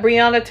that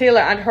Breonna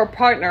Taylor and her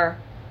partner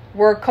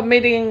were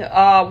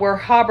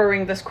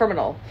harboring this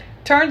criminal.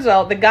 Turns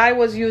out the guy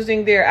was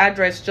using their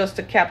address just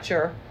to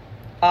capture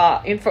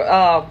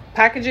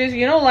packages.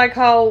 You know, like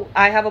how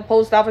I have a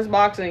post office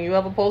box and you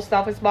have a post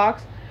office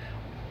box.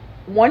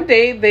 One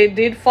day they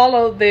did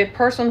follow the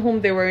person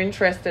whom they were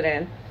interested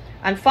in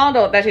and found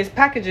out that his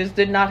packages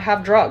did not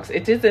have drugs.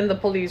 It is in the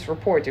police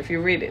report if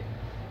you read it,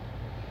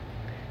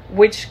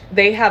 which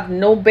they have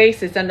no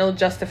basis and no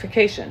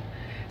justification.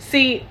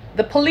 See,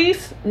 the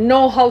police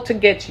know how to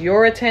get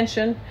your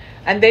attention,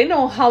 and they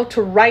know how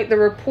to write the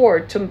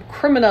report to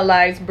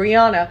criminalize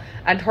Breonna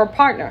and her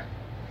partner.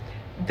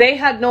 They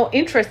had no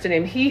interest in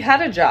him. He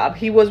had a job.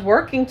 He was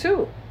working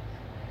too.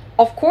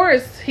 Of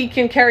course, he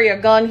can carry a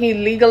gun. He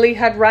legally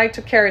had right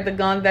to carry the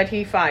gun that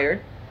he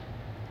fired.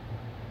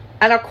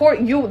 And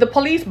the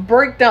police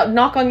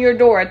knock on your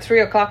door at 3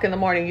 o'clock in the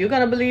morning. You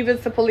gonna believe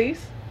it's the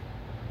police?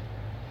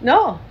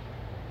 No.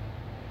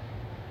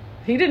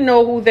 He didn't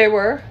know who they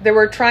were. They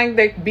were trying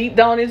to beat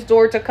down his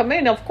door to come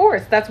in. Of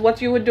course, that's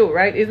what you would do,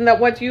 right? Isn't that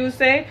what you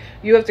say?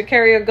 You have to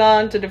carry a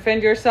gun to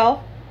defend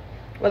yourself?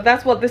 Well,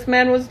 that's what this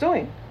man was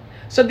doing.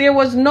 So there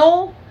was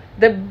the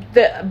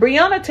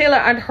Breonna Taylor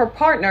and her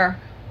partner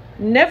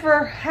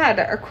never had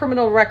a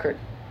criminal record.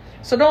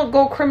 So don't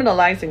go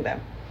criminalizing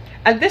them.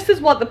 And this is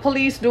what the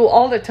police do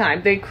all the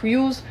time. They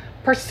use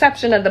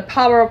perception and the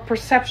power of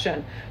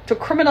perception to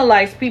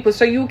criminalize people.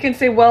 So you can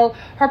say, well,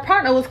 her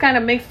partner was kind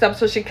of mixed up,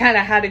 so she kind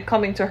of had it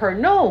coming to her.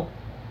 No,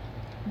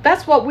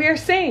 that's what we're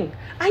saying.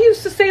 I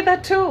used to say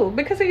that too,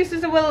 because I used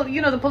to say, well,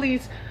 you know, the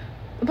police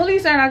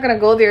are not going to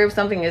go there if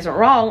something isn't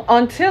wrong,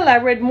 until I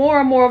read more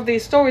and more of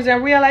these stories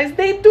and realized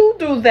they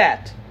do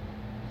that.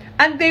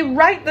 And they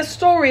write the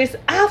stories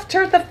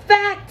after the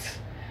fact,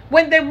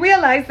 when they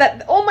realize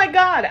that, oh my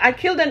God, I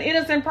killed an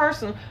innocent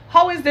person.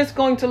 How is this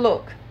going to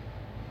look?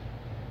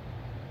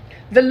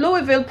 The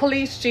Louisville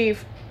police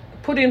chief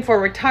put in for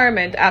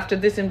retirement after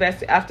this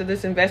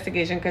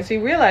investigation because he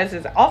realized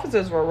his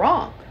officers were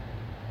wrong.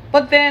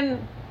 But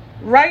then,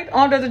 right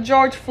under the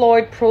George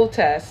Floyd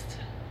protest,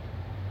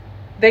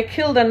 they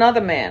killed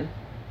another man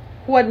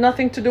who had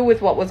nothing to do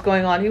with what was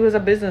going on. He was a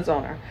business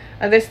owner,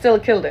 and they still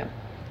killed him.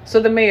 So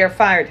the mayor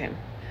fired him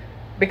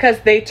because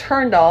they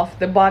turned off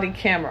the body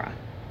camera.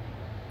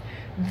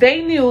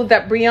 They knew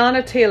that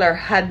Breonna Taylor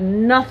had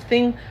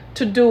nothing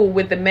to do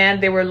with the man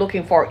they were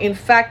looking for. In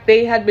fact,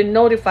 they had been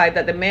notified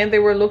that the man they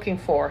were looking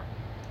for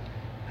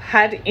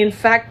had in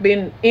fact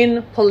been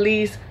in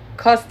police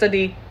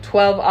custody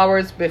 12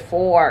 hours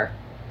before.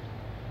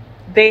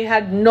 They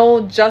had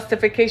no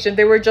justification.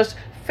 They were just,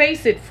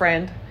 face it,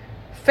 friend,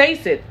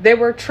 face it. They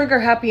were trigger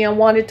happy and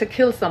wanted to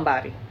kill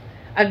somebody.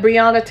 And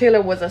Breonna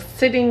Taylor was a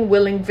sitting,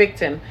 willing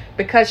victim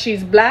because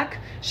she's black.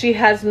 She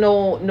has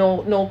no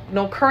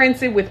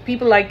currency with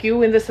people like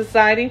you in the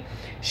society.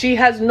 She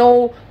has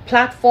no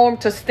platform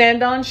to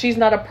stand on. She's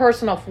not a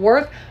person of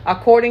worth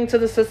according to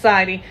the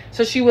society.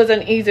 So she was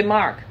an easy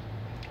mark.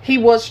 He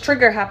was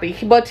trigger happy,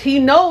 but he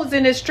knows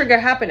in his trigger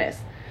happiness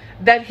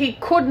that he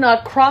could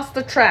not cross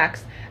the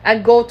tracks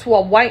and go to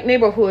a white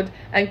neighborhood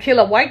and kill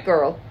a white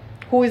girl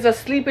who is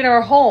asleep in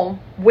her home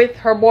with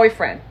her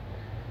boyfriend.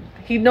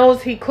 He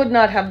knows he could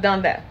not have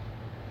done that.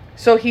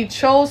 So he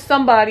chose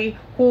somebody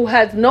who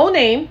has no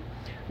name,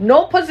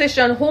 no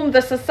position, whom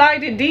the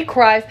society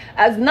decries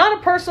as not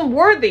a person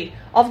worthy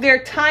of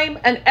their time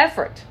and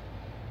effort.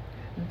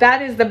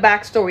 That is the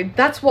backstory.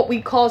 That's what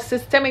we call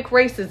systemic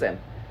racism.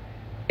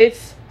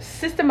 It's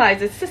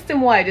systemized, it's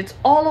system-wide, it's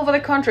all over the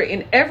country,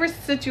 in every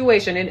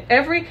situation, in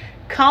every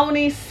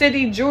county,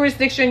 city,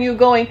 jurisdiction you're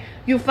going,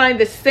 you find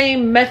the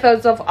same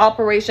methods of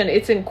operation.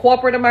 It's in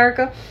corporate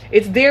America.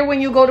 It's there when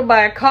you go to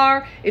buy a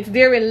car. It's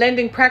there in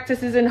lending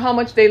practices and how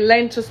much they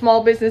lend to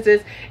small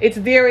businesses. It's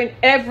there in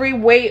every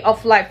way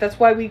of life. That's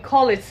why we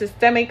call it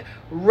systemic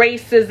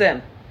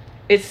racism.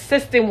 It's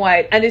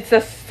system-wide, and it's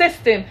a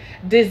system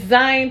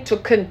designed to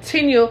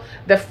continue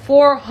the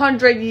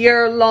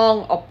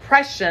 400-year-long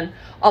oppression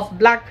of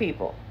black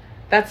people.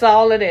 That's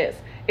all it is.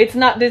 It's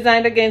not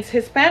designed against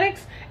Hispanics.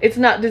 It's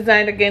not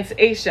designed against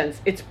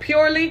Asians. It's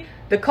purely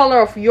the color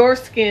of your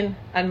skin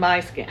and my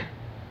skin.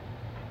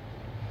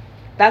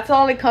 That's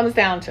all it comes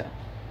down to.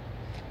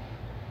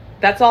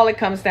 That's all it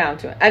comes down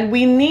to. And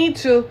we need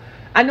to,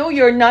 I know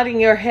you're nodding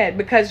your head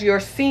because you're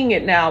seeing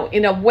it now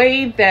in a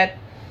way that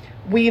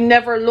we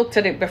never looked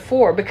at it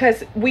before,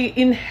 because we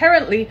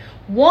inherently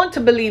want to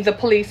believe the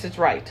police is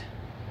right.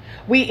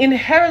 We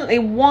inherently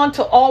want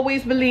to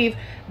always believe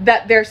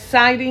that they're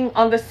siding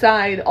on the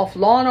side of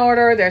law and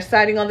order. They're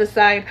siding on the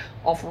side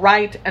of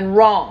right and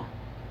wrong.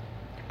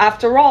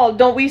 After all,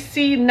 don't we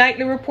see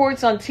nightly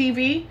reports on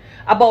TV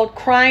about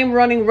crime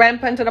running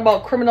rampant and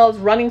about criminals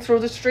running through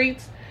the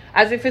streets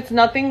as if it's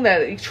nothing,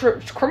 that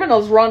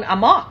criminals run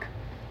amok?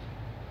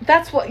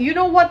 That's what, you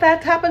know what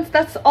that happens?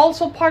 That's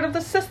also part of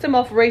the system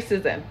of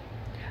racism.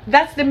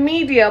 That's the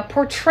media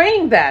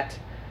portraying that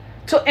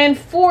to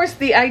enforce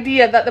the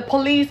idea that the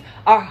police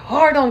are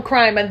hard on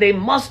crime and they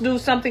must do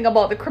something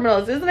about the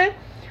criminals, isn't it?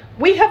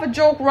 We have a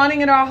joke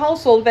running in our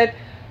household that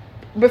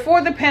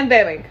before the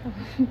pandemic,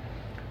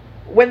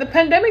 when the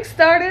pandemic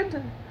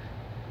started,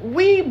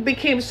 we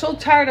became so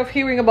tired of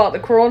hearing about the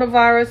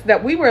coronavirus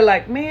that we were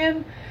like,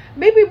 man,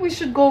 maybe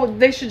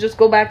they should just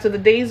go back to the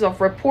days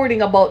of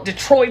reporting about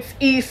Detroit's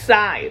East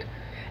Side.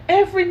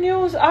 Every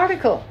news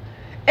article,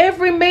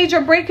 every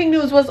major breaking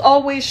news was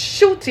always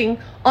shooting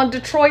on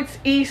Detroit's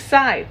East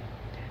Side.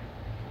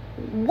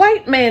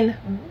 White men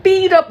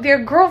beat up their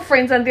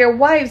girlfriends and their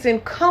wives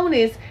in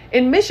counties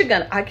in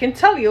Michigan. I can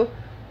tell you,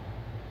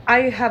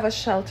 I have a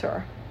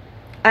shelter.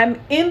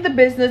 I'm in the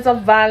business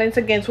of violence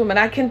against women.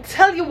 I can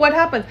tell you what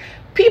happens.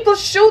 People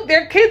shoot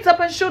their kids up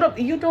and shoot up.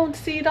 You don't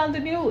see it on the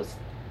news.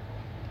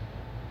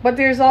 But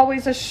there's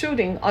always a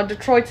shooting on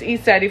Detroit's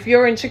East Side. If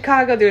you're in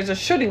Chicago, there's a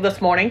shooting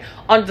this morning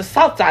on the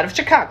south side of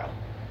Chicago.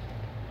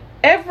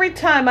 Every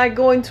time I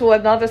go into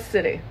another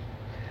city,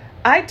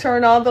 I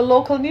turn on the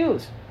local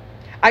news.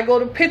 I go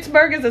to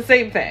Pittsburgh, it's the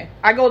same thing.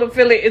 I go to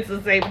Philly, it's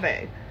the same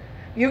thing.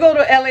 You go to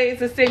LA, it's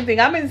the same thing.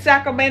 I'm in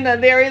Sacramento,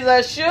 there is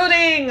a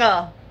shooting.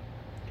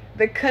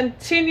 The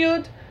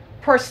continued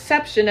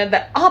perception and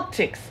the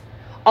optics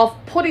of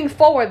putting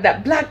forward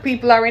that black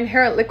people are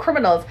inherently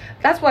criminals.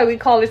 That's why we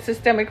call it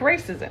systemic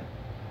racism.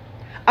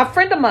 A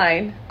friend of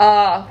mine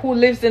who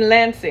lives in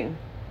Lansing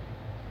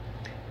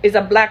is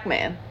a black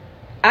man.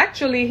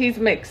 Actually, he's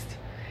mixed.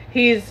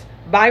 He's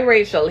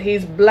biracial.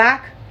 He's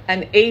black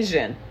and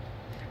Asian,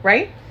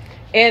 right?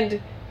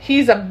 And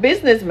he's a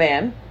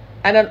businessman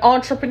and an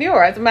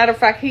entrepreneur. As a matter of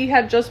fact, he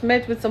had just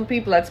met with some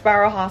people at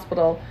Sparrow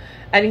Hospital,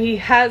 and he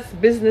has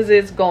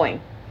businesses going.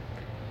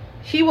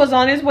 He was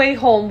on his way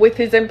home with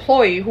his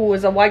employee, who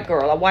was a white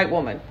girl, a white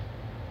woman.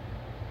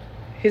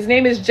 His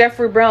name is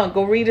Jeffrey Brown.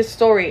 Go read his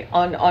story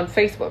on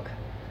Facebook.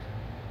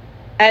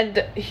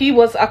 And he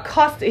was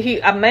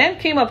accosted. A man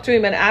came up to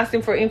him and asked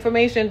him for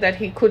information that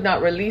he could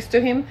not release to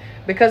him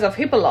because of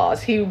HIPAA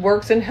laws. He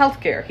works in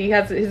healthcare.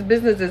 His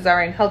businesses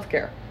are in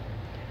healthcare.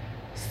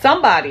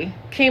 Somebody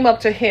came up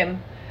to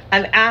him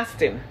and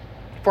asked him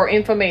for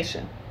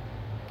information.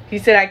 He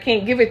said, I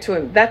can't give it to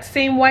him. That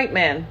same white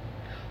man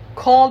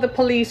called the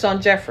police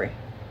on Jeffrey.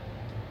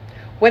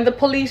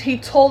 He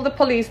told the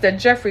police that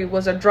Jeffrey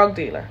was a drug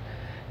dealer.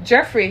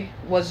 Jeffrey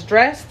was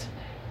dressed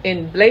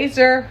in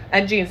blazer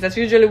and jeans. That's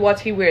usually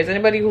what he wears.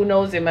 Anybody who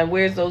knows him and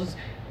wears those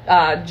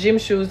gym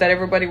shoes that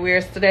everybody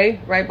wears today,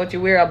 right? But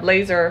you wear a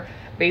blazer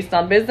based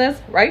on business,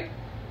 right?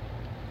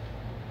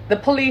 The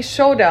police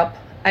showed up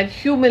and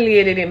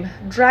humiliated him,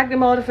 dragged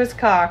him out of his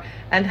car,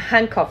 and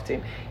handcuffed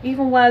him,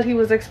 even while he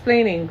was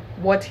explaining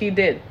what he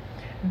did.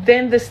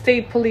 Then the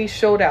state police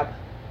showed up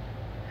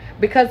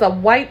because a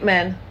white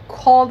man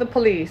called the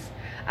police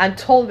and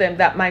told them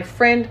that my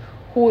friend,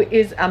 who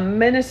is a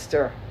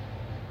minister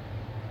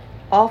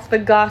of the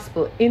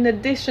gospel, in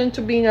addition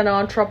to being an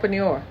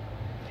entrepreneur,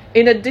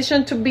 in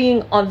addition to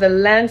being on the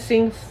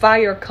Lansing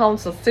Fire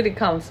Council, City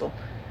Council,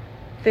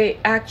 they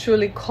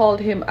actually called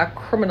him a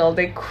criminal.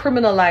 They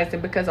criminalized him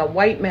because a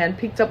white man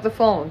picked up the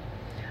phone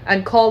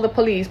and called the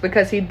police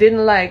because he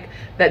didn't like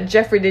that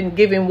Jeffrey didn't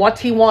give him what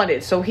he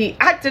wanted. So he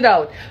acted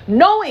out,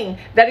 knowing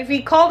that if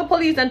he called the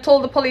police and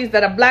told the police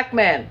that a black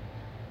man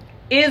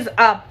is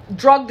a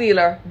drug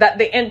dealer, that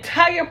the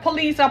entire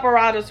police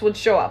apparatus would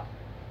show up.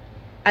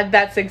 And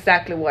that's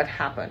exactly what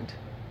happened.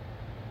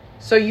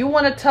 So you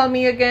want to tell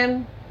me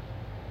again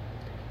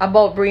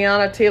about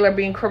Breonna Taylor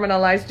being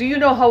criminalized? Do you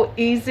know how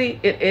easy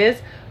it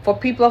is for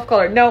people of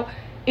color? Now,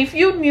 if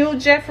you knew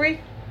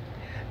Jeffrey,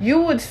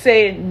 you would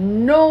say,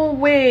 no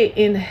way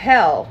in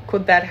hell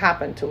could that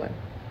happen to him.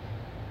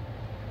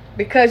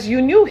 Because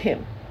you knew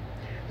him.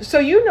 So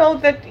you know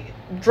that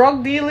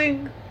drug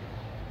dealing,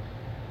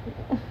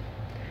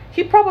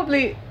 he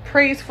probably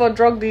prays for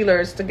drug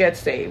dealers to get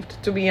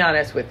saved, to be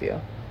honest with you.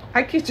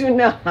 I kid you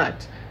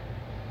not.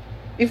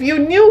 If you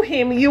knew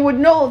him, you would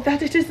know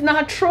that it is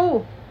not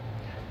true.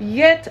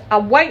 Yet a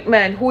white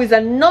man who is a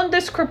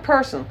nondescript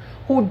person,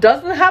 who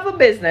doesn't have a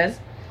business,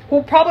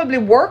 who probably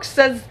works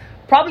as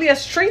probably a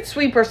street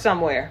sweeper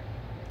somewhere,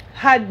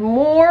 had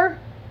more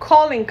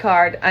calling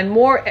card and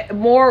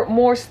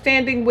more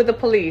standing with the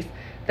police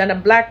than a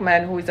black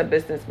man who is a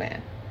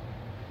businessman.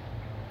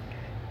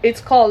 It's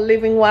called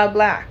living while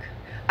black.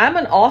 I'm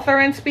an author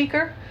and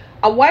speaker,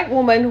 a white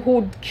woman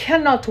who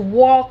cannot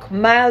walk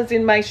miles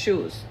in my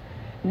shoes,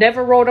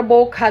 never wrote a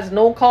book, has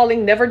no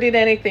calling, never did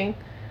anything.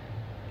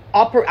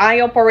 I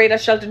operate a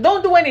shelter,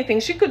 don't do anything.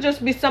 She could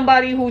just be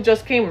somebody who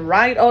just came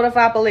right out of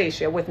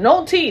Appalachia with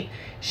no teeth.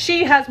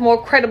 She has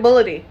more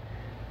credibility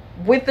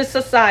with the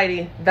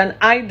society than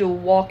I do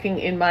walking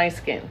in my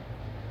skin.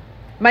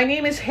 My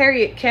name is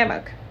Harriet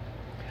Kamak.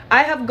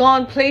 I have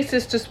gone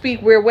places to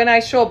speak where when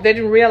I show up, they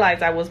didn't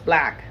realize I was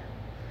black.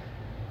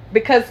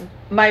 Because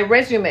my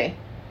resume,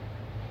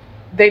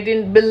 they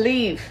didn't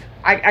believe.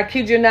 I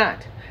kid you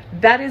not.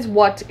 That is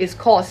what is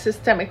called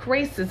systemic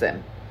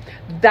racism.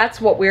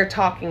 That's what we're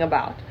talking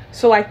about.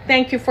 So I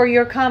thank you for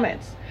your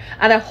comments.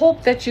 And I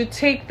hope that you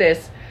take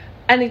this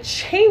and it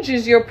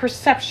changes your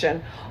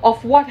perception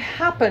of what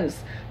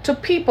happens to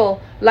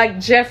people like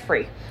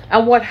Jeffrey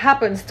and what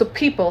happens to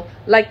people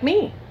like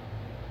me.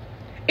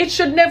 It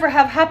should never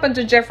have happened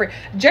to Jeffrey.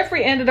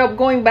 Jeffrey ended up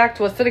going back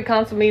to a city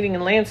council meeting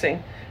in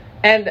Lansing.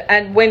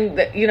 And when,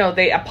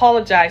 they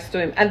apologized to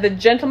him. And the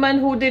gentleman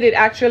who did it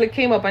actually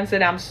came up and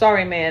said, I'm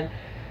sorry, man.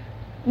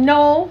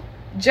 No,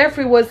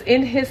 Jeffrey was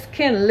in his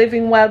skin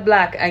living while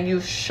black. And you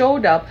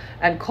showed up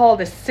and called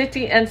the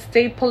city and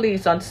state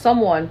police on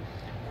someone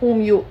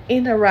whom you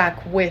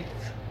interact with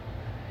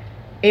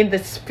in the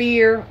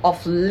sphere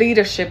of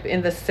leadership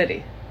in the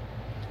city.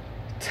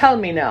 Tell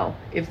me now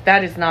if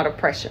that is not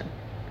oppression.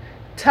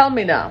 Tell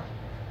me now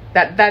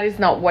that that is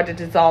not what it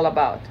is all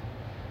about.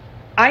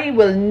 I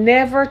will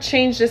never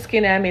change the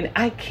skin I'm in.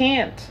 I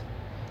can't.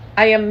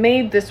 I am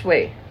made this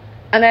way,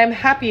 and I am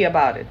happy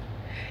about it.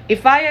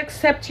 If I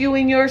accept you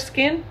in your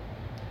skin,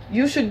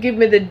 you should give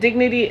me the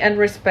dignity and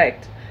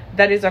respect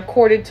that is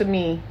accorded to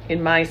me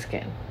in my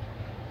skin.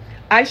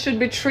 I should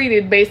be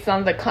treated based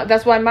on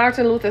that's why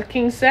Martin Luther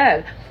King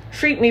said,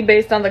 treat me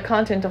based on the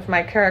content of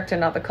my character,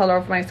 not the color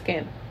of my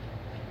skin.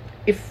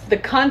 If the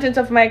content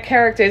of my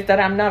character is that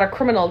I'm not a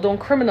criminal, don't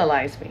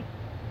criminalize me.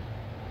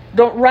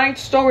 Don't write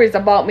stories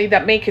about me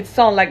that make it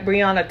sound like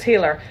Breonna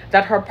Taylor,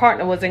 that her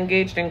partner was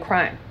engaged in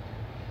crime.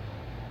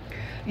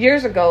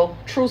 Years ago,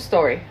 true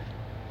story,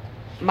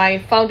 my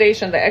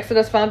foundation, the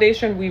Exodus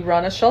Foundation, we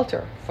run a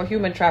shelter for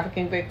human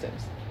trafficking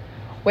victims.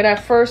 When I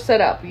first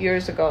set up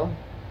years ago,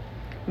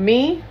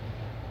 I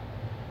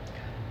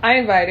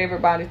invite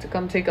everybody to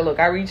come take a look.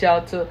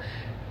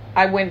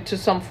 I went to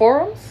some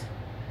forums,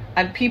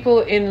 and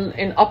people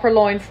in upper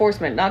law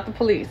enforcement, not the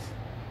police,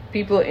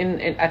 people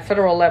at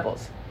federal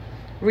levels,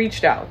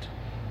 reached out.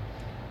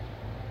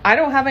 I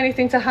don't have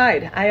anything to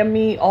hide. I am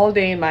me all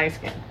day in my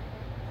skin.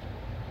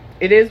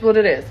 It is what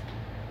it is.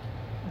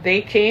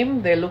 They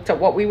came, they looked at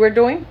what we were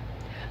doing,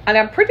 and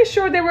I'm pretty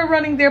sure they were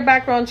running their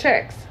background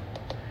checks.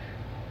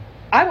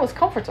 I was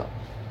comfortable.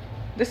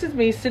 This is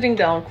me sitting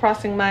down,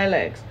 crossing my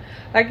legs.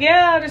 Like,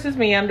 yeah, this is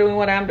me. I'm doing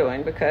what I'm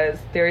doing because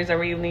there is a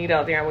real need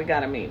out there and we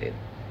got to meet it.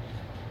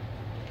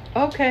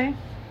 Okay.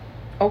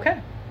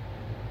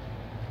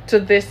 To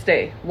this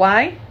day.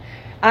 Why?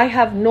 I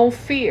have no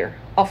fear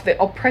of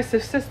the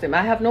oppressive system.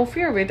 I have no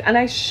fear of it, and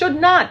I should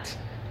not.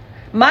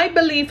 My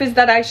belief is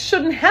that I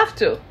shouldn't have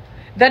to.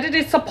 That it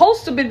is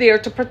supposed to be there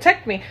to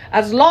protect me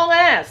as long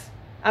as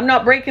I'm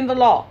not breaking the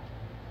law.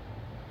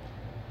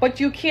 But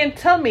you can't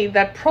tell me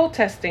that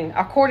protesting,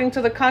 according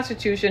to the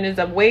Constitution, is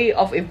a way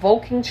of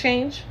evoking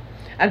change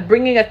and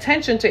bringing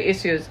attention to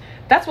issues.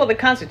 That's what the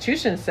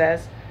Constitution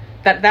says.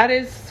 That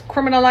is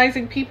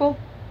criminalizing people.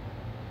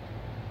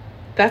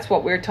 That's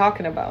what we're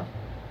talking about.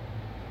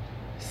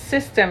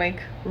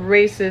 Systemic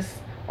racist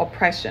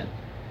oppression.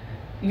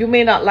 You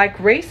may not like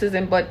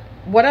racism, but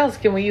what else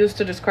can we use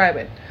to describe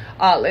it?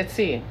 Let's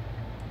see.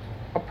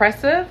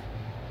 Oppressive,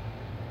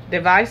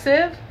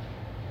 divisive,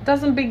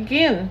 doesn't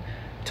begin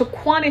to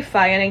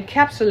quantify and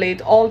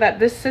encapsulate all that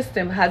this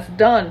system has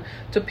done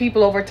to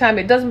people over time.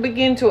 It doesn't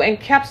begin to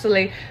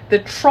encapsulate the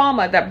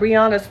trauma that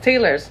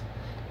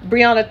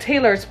Breonna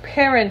Taylor's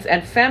parents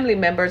and family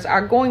members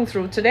are going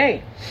through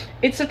today.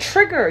 It's a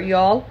trigger,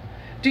 y'all.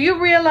 Do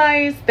you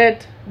realize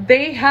that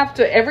they have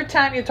to, every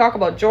time you talk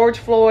about George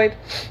Floyd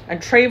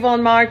and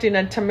Trayvon Martin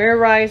and Tamir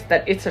Rice,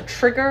 that it's a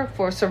trigger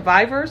for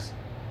survivors?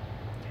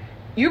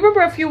 You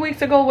remember a few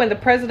weeks ago when the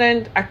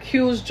president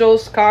accused Joe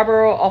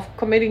Scarborough of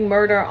committing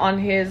murder on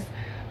his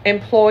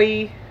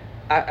employee,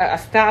 a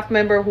staff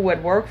member who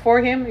had worked for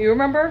him? You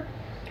remember?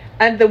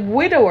 And the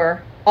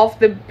widower of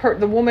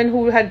the woman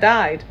who had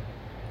died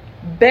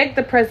begged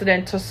the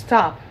president to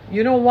stop.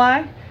 You know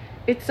why?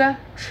 It's a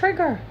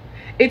trigger.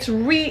 It's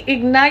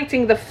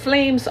reigniting the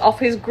flames of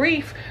his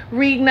grief,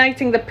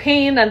 reigniting the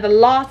pain and the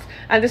loss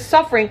and the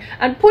suffering,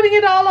 and putting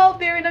it all out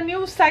there in a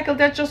news cycle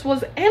that just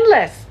was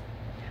endless.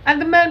 And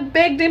the man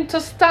begged him to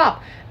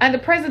stop. And the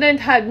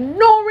president had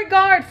no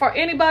regard for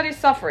anybody's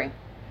suffering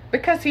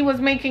because he was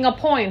making a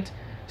point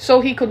so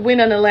he could win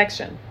an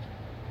election.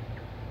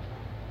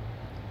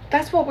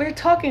 That's what we're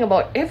talking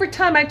about. Every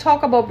time I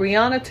talk about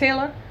Breonna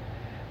Taylor,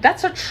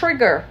 that's a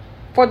trigger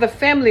for the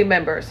family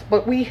members.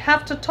 But we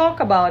have to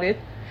talk about it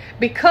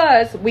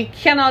because we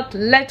cannot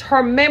let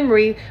her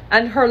memory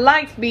and her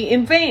life be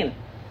in vain.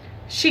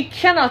 She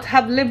cannot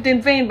have lived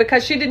in vain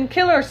because she didn't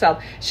kill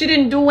herself. She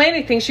didn't do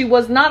anything. She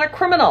was not a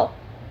criminal.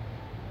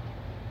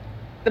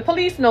 The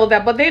police know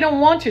that, but they don't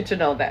want you to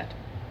know that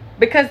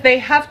because they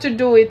have to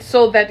do it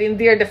so that in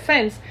their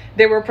defense,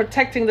 they were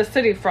protecting the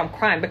city from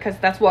crime, because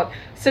that's what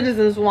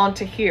citizens want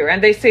to hear.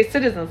 And they say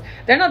citizens.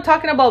 They're not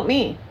talking about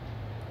me.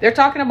 They're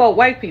talking about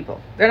white people.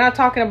 They're not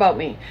talking about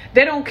me.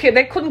 They don't care.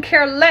 They couldn't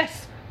care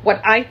less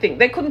what I think.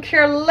 They couldn't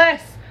care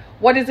less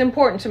what is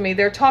important to me.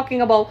 They're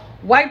talking about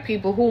white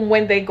people whom,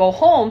 when they go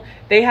home,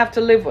 they have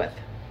to live with.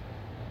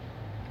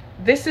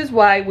 This is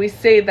why we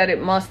say that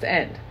it must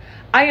end.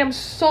 I am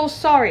so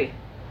sorry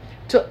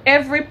to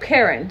every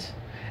parent,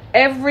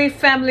 every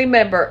family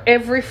member,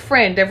 every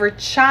friend, every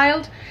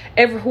child,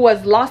 who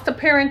has lost a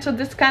parent to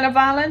this kind of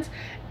violence,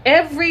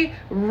 every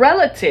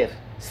relative,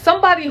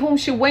 somebody whom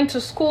she went to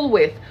school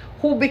with,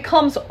 who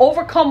becomes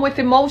overcome with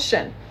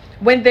emotion,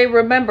 when they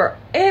remember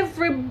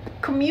every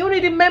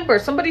community member,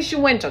 somebody she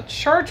went to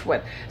church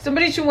with,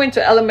 somebody she went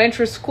to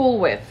elementary school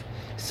with,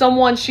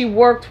 someone she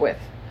worked with.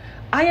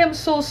 I am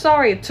so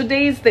sorry.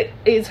 Today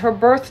is her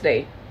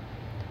birthday,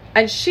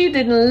 and she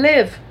didn't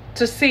live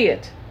to see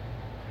it.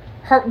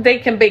 They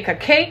can bake a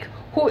cake.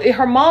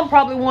 Her mom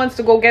probably wants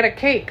to go get a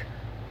cake.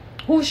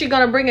 Who's she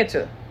gonna bring it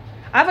to?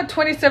 I have a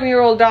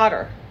 27-year-old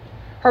daughter.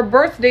 Her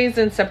birthday is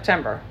in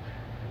September.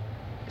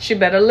 She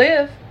better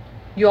live.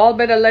 You all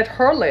better let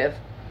her live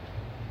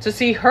to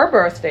see her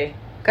birthday,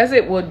 because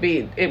it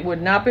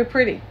would not be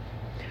pretty.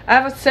 I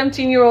have a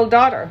 17-year-old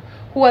daughter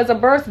who has a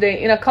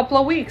birthday in a couple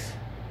of weeks.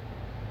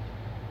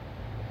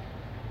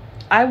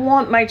 I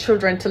want my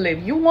children to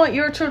live. You want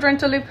your children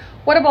to live?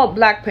 What about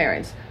black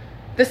parents?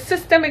 The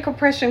systemic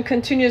oppression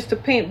continues to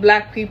paint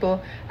black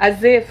people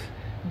as if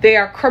they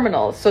are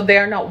criminals, so they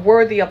are not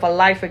worthy of a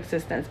life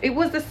existence. It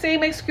was the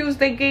same excuse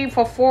they gave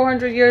for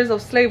 400 years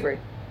of slavery.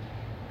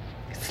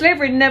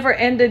 Slavery never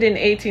ended in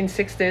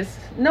 1860s.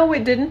 No,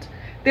 it didn't.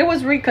 There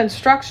was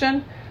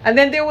Reconstruction, and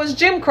then there was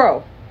Jim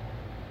Crow.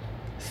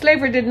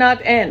 Slavery did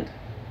not end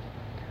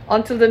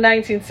until the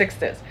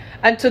 1960s.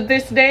 And to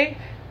this day,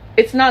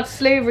 it's not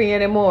slavery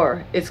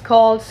anymore. It's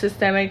called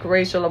systemic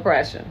racial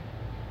oppression.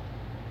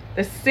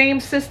 The same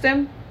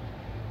system,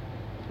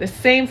 the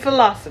same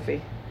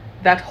philosophy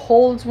that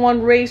holds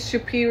one race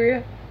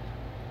superior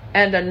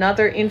and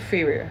another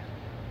inferior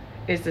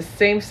is the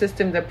same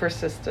system that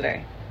persists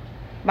today.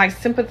 My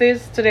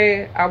sympathies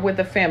today are with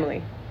the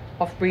family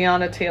of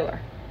Breonna Taylor.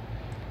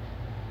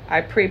 I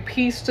pray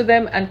peace to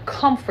them and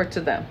comfort to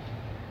them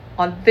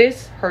on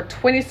this, her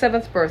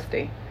 27th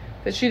birthday,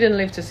 that she didn't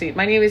live to see.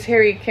 My name is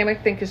Harriet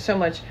Kimmick. Thank you so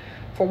much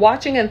for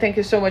watching, and thank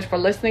you so much for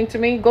listening to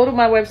me. Go to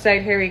my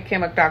website,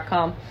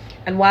 harrietkimmick.com,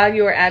 and while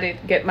you're at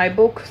it, get my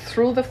book,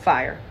 Through the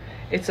Fire.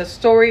 It's a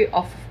story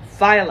of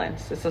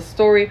violence. It's a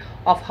story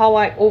of how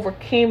I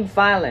overcame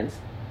violence.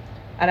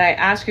 And I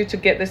ask you to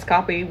get this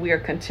copy. We are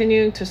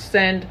continuing to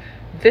send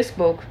this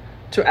book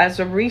as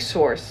a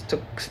resource to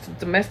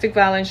domestic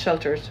violence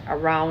shelters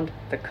around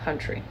the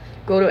country.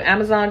 Go to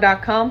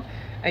Amazon.com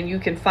and you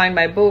can find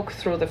my book,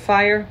 Through the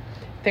Fire.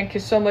 Thank you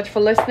so much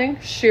for listening.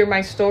 Share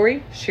my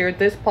story. Share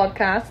this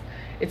podcast.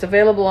 It's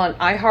available on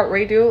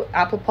iHeartRadio,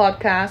 Apple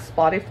Podcasts,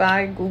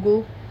 Spotify,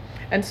 Google,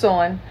 and so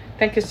on.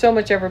 Thank you so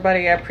much,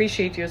 everybody. I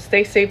appreciate you.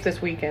 Stay safe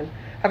this weekend.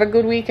 Have a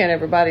good weekend,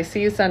 everybody.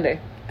 See you Sunday.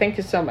 Thank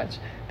you so much.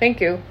 Thank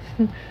you.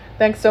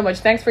 Thanks so much.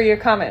 Thanks for your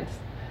comments.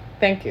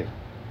 Thank you.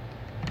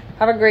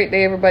 Have a great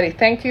day, everybody.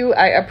 Thank you.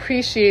 I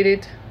appreciate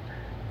it.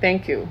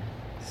 Thank you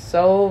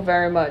so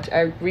very much.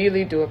 I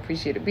really do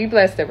appreciate it. Be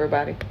blessed,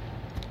 everybody.